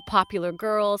group of popular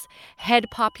girls, head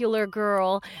popular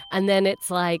girl, and then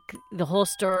it's like the whole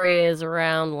story is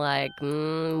around like,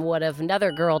 what if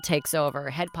another girl takes over?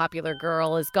 Head popular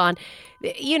girl is gone.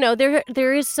 You know,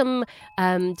 there is some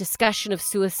discussion of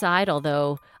suicide,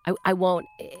 although I won't.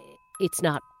 It's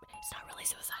not really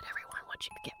suicide. You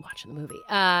get watching the movie.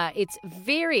 It's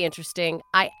very interesting.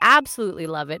 I absolutely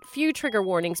love it. Few trigger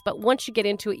warnings, but once you get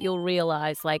into it, you'll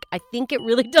realize, like, I think it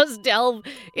really does delve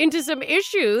into some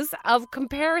issues of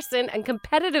comparison and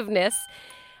competitiveness.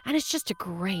 And it's just a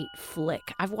great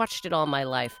flick. I've watched it all my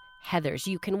life. Heathers.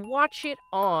 You can watch it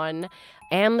on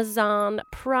Amazon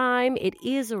Prime. It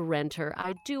is a renter.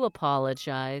 I do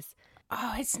apologize.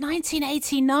 Oh, it's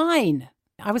 1989.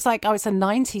 I was like, oh, it's a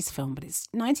 90s film, but it's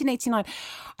 1989.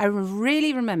 I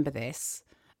really remember this.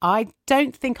 I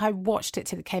don't think I watched it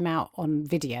till it came out on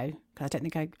video. I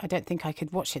don't think I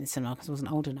could watch it in cinema because I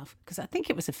wasn't old enough. Because I think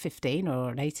it was a 15 or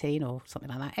an 18 or something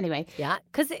like that. Anyway. Yeah,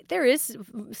 because there is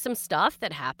some stuff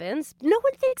that happens. No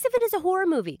one thinks of it as a horror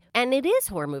movie. And it is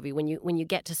a horror movie when you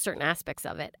get to certain aspects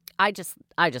of it. I just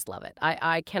love it.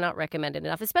 I cannot recommend it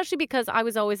enough, especially because I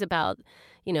was always about,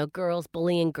 girls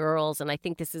bullying girls. And I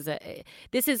think this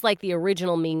is like the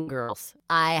original Mean Girls.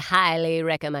 I highly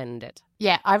recommend it.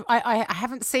 Yeah, I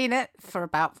haven't seen it for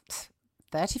about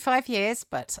 35 years,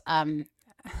 but I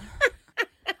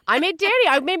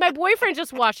made my boyfriend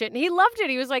just watch it, and he loved it.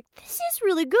 He was like, this is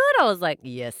really good. I was like,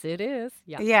 yes, it is.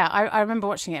 Yeah, I remember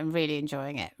watching it and really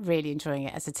enjoying it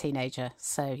as a teenager.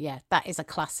 So, yeah, that is a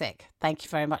classic. Thank you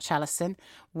very much, Alison.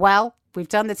 Well, we've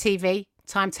done the TV.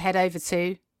 time to head over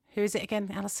to, who is it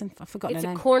again, Alison? I've forgotten It's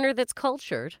her a name. corner that's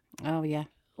cultured. Oh, yeah.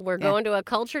 We're going to a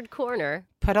cultured corner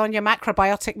Put on your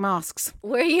macrobiotic masks.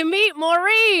 where you meet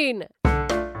Maureen.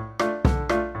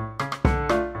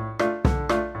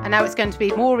 And now it's going to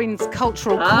be Maureen's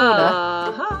Cultural Corner.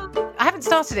 I haven't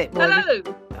started it, Maureen. Hello.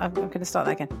 I'm going to start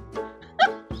that again.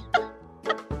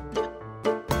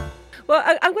 Well,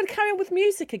 I'm going to carry on with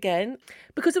music again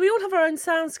because we all have our own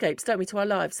soundscapes, don't we, to our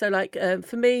lives. So, like,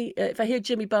 for me, if I hear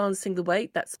Jimmy Barnes sing The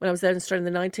Weight, that's when I was there in Australia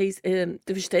in the 90s.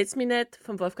 De Versteht's mich nicht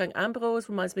from Wolfgang Ambros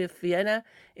reminds me of Vienna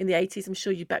in the 80s. I'm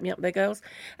sure you back me up there, girls.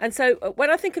 And so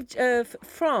when I think of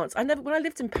France, when I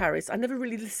lived in Paris, I never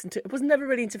really listened to, I was never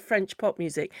really into French pop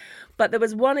music. But there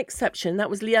was one exception, that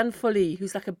was Liane Folly,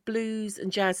 who's like a blues and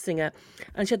jazz singer.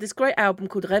 And she had this great album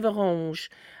called Rêve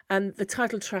Orange. And the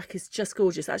title track is just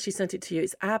gorgeous. I actually sent it to you.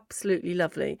 It's absolutely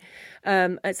lovely.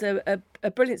 It's a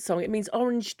brilliant song. It means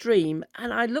Orange Dream.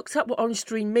 And I looked up what Orange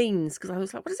Dream means because I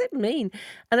was like, what does it mean?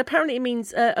 And apparently it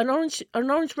means an orange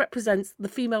represents the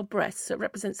female breast. So it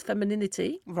represents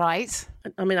femininity. Right.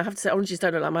 I mean, I have to say oranges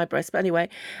don't look like my breast, but anyway.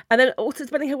 And then also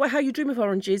depending on how you dream of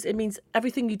oranges, it means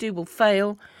everything you do will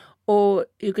fail or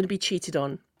you're going to be cheated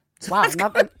on. Wow,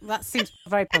 that seems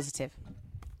very positive.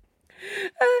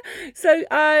 So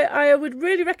I would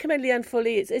really recommend Liane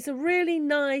Folly. It's a really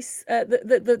nice.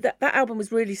 That album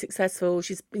was really successful.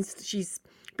 She's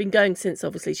been going since.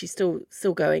 Obviously, she's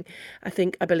still going. I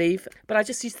believe. But I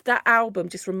just used that album.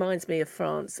 Just reminds me of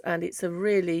France, and it's a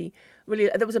really.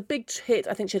 There was a big hit.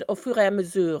 I think she had Au fur et à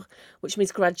mesure, which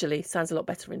means gradually. Sounds a lot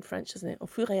better in French, doesn't it? Au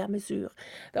fur et à mesure.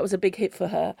 That was a big hit for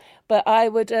her. But I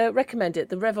would recommend it,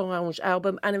 the Rêve Orange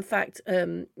album. And in fact,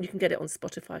 you can get it on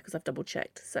Spotify because I've double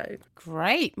checked. So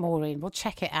great, Maureen. We'll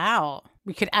check it out.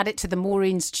 We could add it to the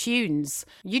Maureen's tunes.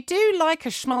 You do like a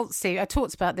schmaltzy. I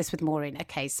talked about this with Maureen.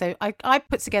 Okay, so I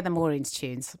put together Maureen's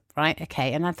tunes, right?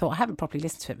 Okay, and I thought I haven't properly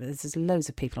listened to it, but there's loads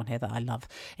of people on here that I love,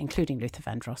 including Luther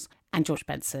Vandross and George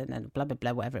Benson and blah, blah,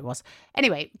 blah, whatever it was.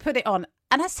 Anyway, put it on.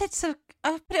 And I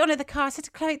put it on in the car. I said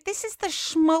to Chloe, this is the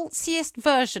schmaltziest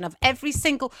version of every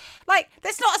single, like,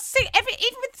 there's not a single,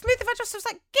 even with Luther Vandross, I was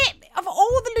like, of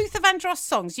all the Luther Vandross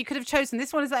songs you could have chosen,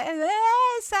 this one is like,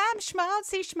 yes, I'm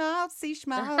schmaltzy, schmaltzy,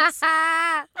 schmaltz.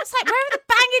 I was like, where are the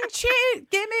banging tunes?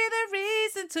 Give me the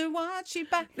reason to want you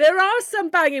back. There are some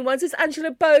banging ones. It's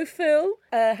Angela Bofill,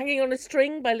 Hanging on a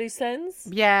String by Loose Ends.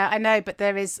 Yeah, I know, but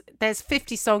there's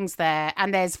 50 songs there,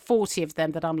 and there's 40 of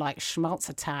them that I'm like, schmaltz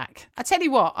attack. I tell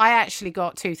you what, I actually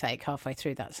got toothache halfway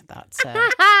through that.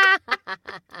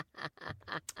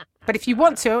 But if you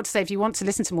want to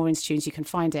listen to Maureen's tunes, you can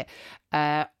find it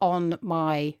on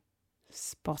my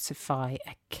Spotify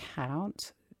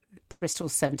account,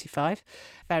 Bristol75.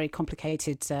 Very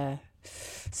complicated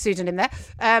pseudonym there.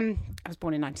 I was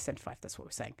born in 1975, that's what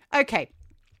we're saying. Okay.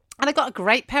 And I got a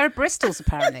great pair of Bristols,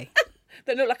 apparently.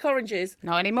 That look like oranges.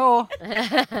 Not anymore.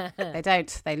 They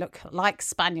don't. They look like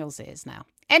spaniel's ears now.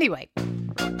 Anyway.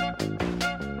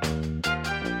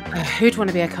 Who'd want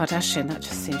to be a Kardashian? That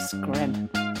just seems grim.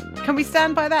 Can we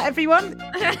stand by that, everyone?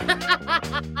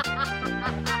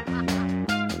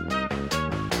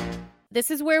 This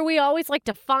is where we always like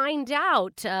to find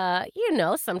out,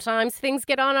 sometimes things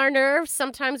get on our nerves.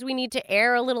 Sometimes we need to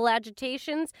air a little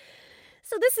agitations.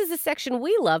 So this is a section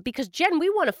we love because, Jen, we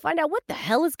want to find out what the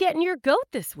hell is getting your goat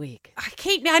this week.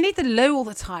 I need the loo all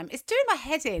the time. It's doing my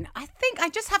head in. I think I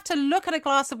just have to look at a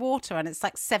glass of water and it's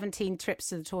like 17 trips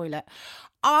to the toilet.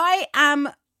 I am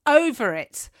over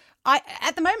it.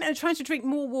 At the moment, I'm trying to drink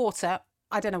more water.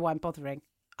 I don't know why I'm bothering.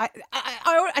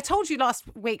 I told you last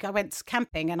week I went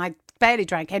camping and I barely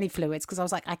drank any fluids because I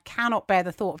was like, I cannot bear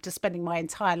the thought of just spending my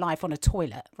entire life on a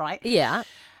toilet, right? Yeah.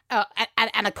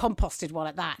 And a composted one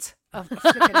at that.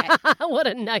 What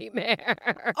a nightmare.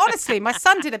 Honestly, my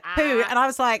son did a poo and I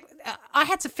was like, I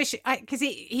had to fish it because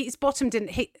his bottom didn't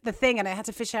hit the thing and I had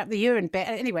to fish out the urine bit.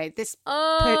 Anyway, this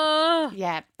poo,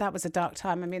 yeah, that was a dark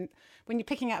time. I mean, when you're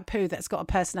picking out a poo that's got a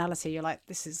personality, you're like,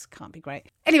 can't be great.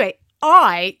 Anyway,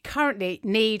 I currently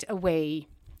need a wee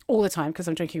all the time because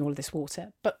I'm drinking all of this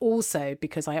water, but also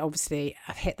because I obviously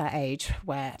have hit that age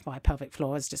where my pelvic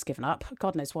floor has just given up.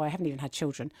 God knows why. I haven't even had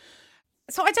children.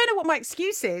 So I don't know what my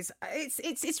excuse is.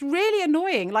 It's really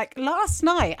annoying. Like last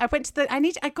night,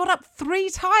 I got up 3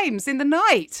 times in the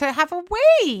night to have a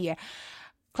wee.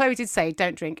 Chloe did say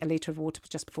don't drink a litre of water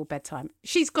just before bedtime.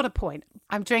 She's got a point.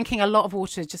 I'm drinking a lot of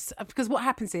water just because what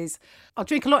happens is I'll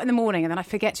drink a lot in the morning and then I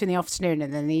forget to in the afternoon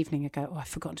and then in the evening I go, I've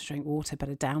forgotten to drink water,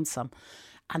 better down some.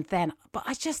 And then, but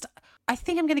I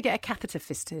think I'm going to get a catheter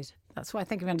fisted. That's what I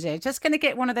think I'm going to do. Just going to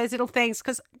get one of those little things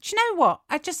because do you know what?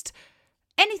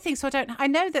 anything so I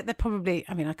know that they're probably,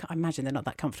 I imagine they're not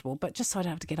that comfortable, but just so I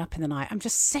don't have to get up in the night. I'm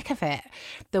just sick of it.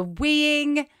 The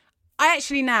weeing. I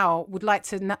actually now would like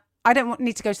to, I don't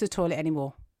need to go to the toilet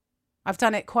anymore. I've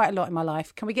done it quite a lot in my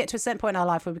life. Can we get to a certain point in our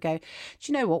life where we go,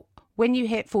 do you know what? When you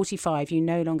hit 45, you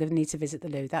no longer need to visit the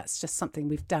loo. That's just something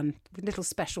we've done. A little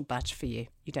special badge for you.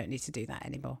 You don't need to do that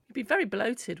anymore. You'd be very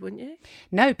bloated, wouldn't you?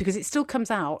 No, because it still comes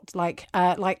out like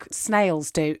snails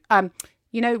do.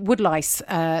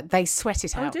 Woodlice, they sweat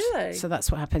it out. Oh, do they? So that's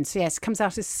what happens. So, yes, it comes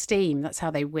out as steam. That's how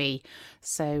they wee.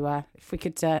 So if we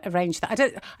could arrange that.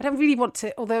 I don't really want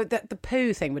to, although the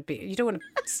poo thing would be, you don't want to...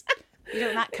 You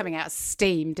don't want that coming out as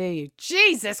steam, do you?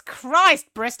 Jesus Christ,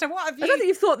 Brister, what have you... I don't think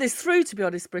you've thought this through, to be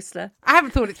honest, Brister. I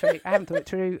haven't thought it through.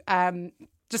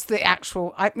 Just the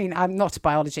actual... I'm not a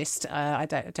biologist. I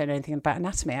don't know anything about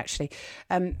anatomy, actually.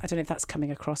 I don't know if that's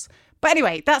coming across. But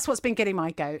anyway, that's what's been getting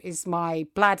my go, is my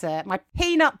bladder, my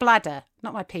peanut bladder.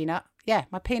 Not my peanut. Yeah,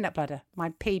 my peanut bladder.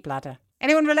 My pea bladder.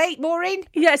 Anyone relate, Maureen?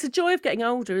 Yeah, it's a joy of getting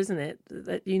older, isn't it?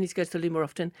 That you need to go to the loo more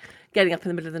often, getting up in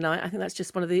the middle of the night. I think that's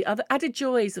just one of the other added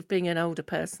joys of being an older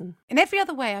person. In every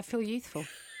other way, I feel youthful.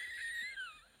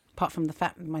 Apart from the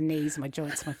fact that my knees, my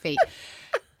joints, my feet.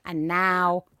 And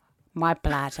now my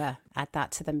bladder. Add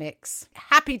that to the mix.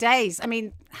 Happy days.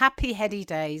 Happy heady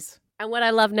days. And what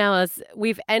I love now is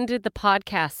we've ended the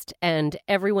podcast and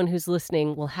everyone who's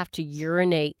listening will have to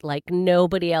urinate like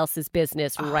nobody else's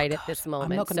business at this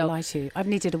moment. I'm not going to lie to you. I've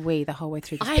needed a wee the whole way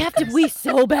through this I have to wee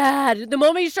so bad. The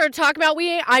moment you started talking about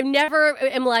wee, I never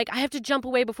am like, I have to jump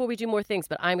away before we do more things,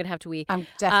 but I'm going to have to wee. I'm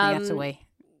definitely have to wee.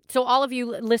 So all of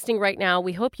you listening right now,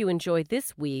 we hope you enjoy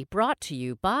this wee brought to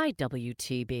you by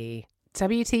WTB.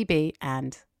 WTB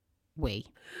and wee.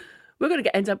 We're going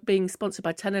to end up being sponsored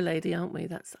by Tenor Lady, aren't we?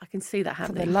 I can see that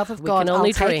happening. For the love of God, I'll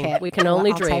take dream. it. We can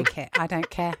only dream. I'll take it. I don't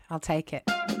care. I'll take it.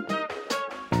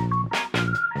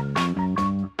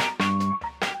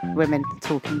 Women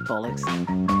talking bollocks.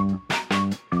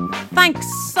 Thanks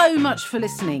so much for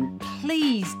listening.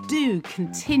 Please do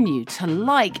continue to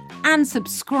like and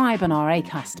subscribe on our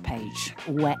Acast page,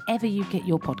 wherever you get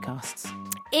your podcasts.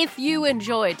 If you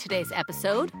enjoyed today's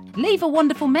episode, leave a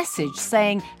wonderful message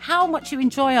saying how much you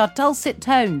enjoy our dulcet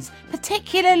tones,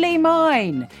 particularly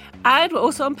mine. And we're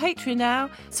also on Patreon now,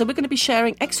 so we're going to be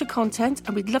sharing extra content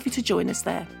and we'd love you to join us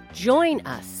there. Join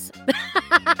us.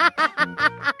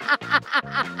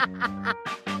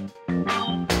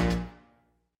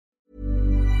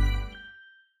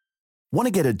 Want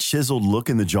to get a chiseled look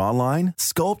in the jawline?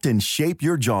 Sculpt and shape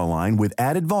your jawline with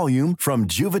added volume from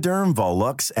Juvederm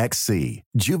Volux XC.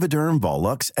 Juvederm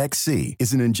Volux XC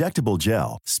is an injectable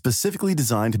gel specifically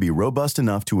designed to be robust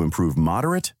enough to improve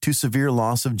moderate to severe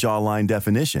loss of jawline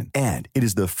definition. And it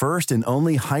is the first and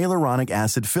only hyaluronic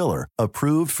acid filler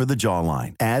approved for the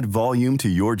jawline. Add volume to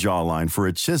your jawline for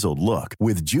a chiseled look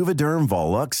with Juvederm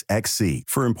Volux XC.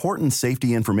 For important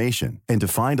safety information and to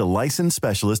find a licensed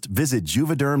specialist, visit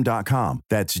Juvederm.com.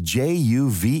 That's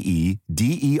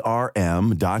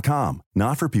Juvederm.com.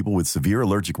 Not for people with severe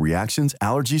allergic reactions,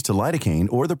 allergies to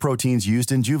lidocaine, or the proteins used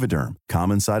in Juvederm.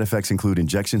 Common side effects include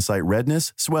injection site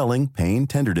redness, swelling, pain,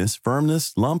 tenderness,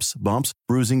 firmness, lumps, bumps,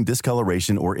 bruising,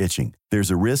 discoloration, or itching. There's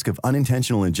a risk of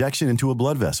unintentional injection into a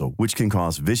blood vessel, which can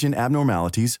cause vision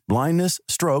abnormalities, blindness,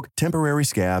 stroke, temporary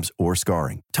scabs, or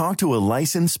scarring. Talk to a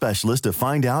licensed specialist to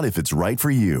find out if it's right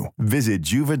for you. Visit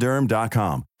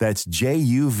Juvederm.com. That's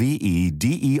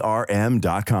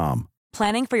Juvederm.com.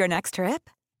 Planning for your next trip?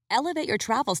 Elevate your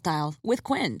travel style with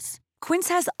Quince. Quince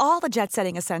has all the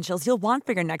jet-setting essentials you'll want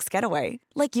for your next getaway,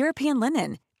 like European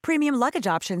linen, premium luggage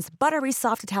options, buttery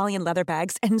soft Italian leather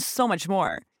bags, and so much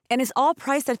more. And is all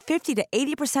priced at 50 to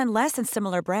 80% less than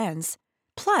similar brands.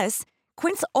 Plus,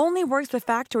 Quince only works with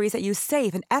factories that use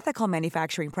safe and ethical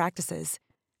manufacturing practices.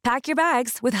 Pack your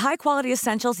bags with high-quality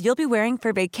essentials you'll be wearing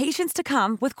for vacations to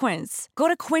come with Quince. Go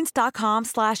to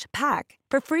quince.com/pack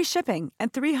for free shipping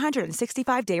and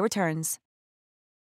 365-day returns.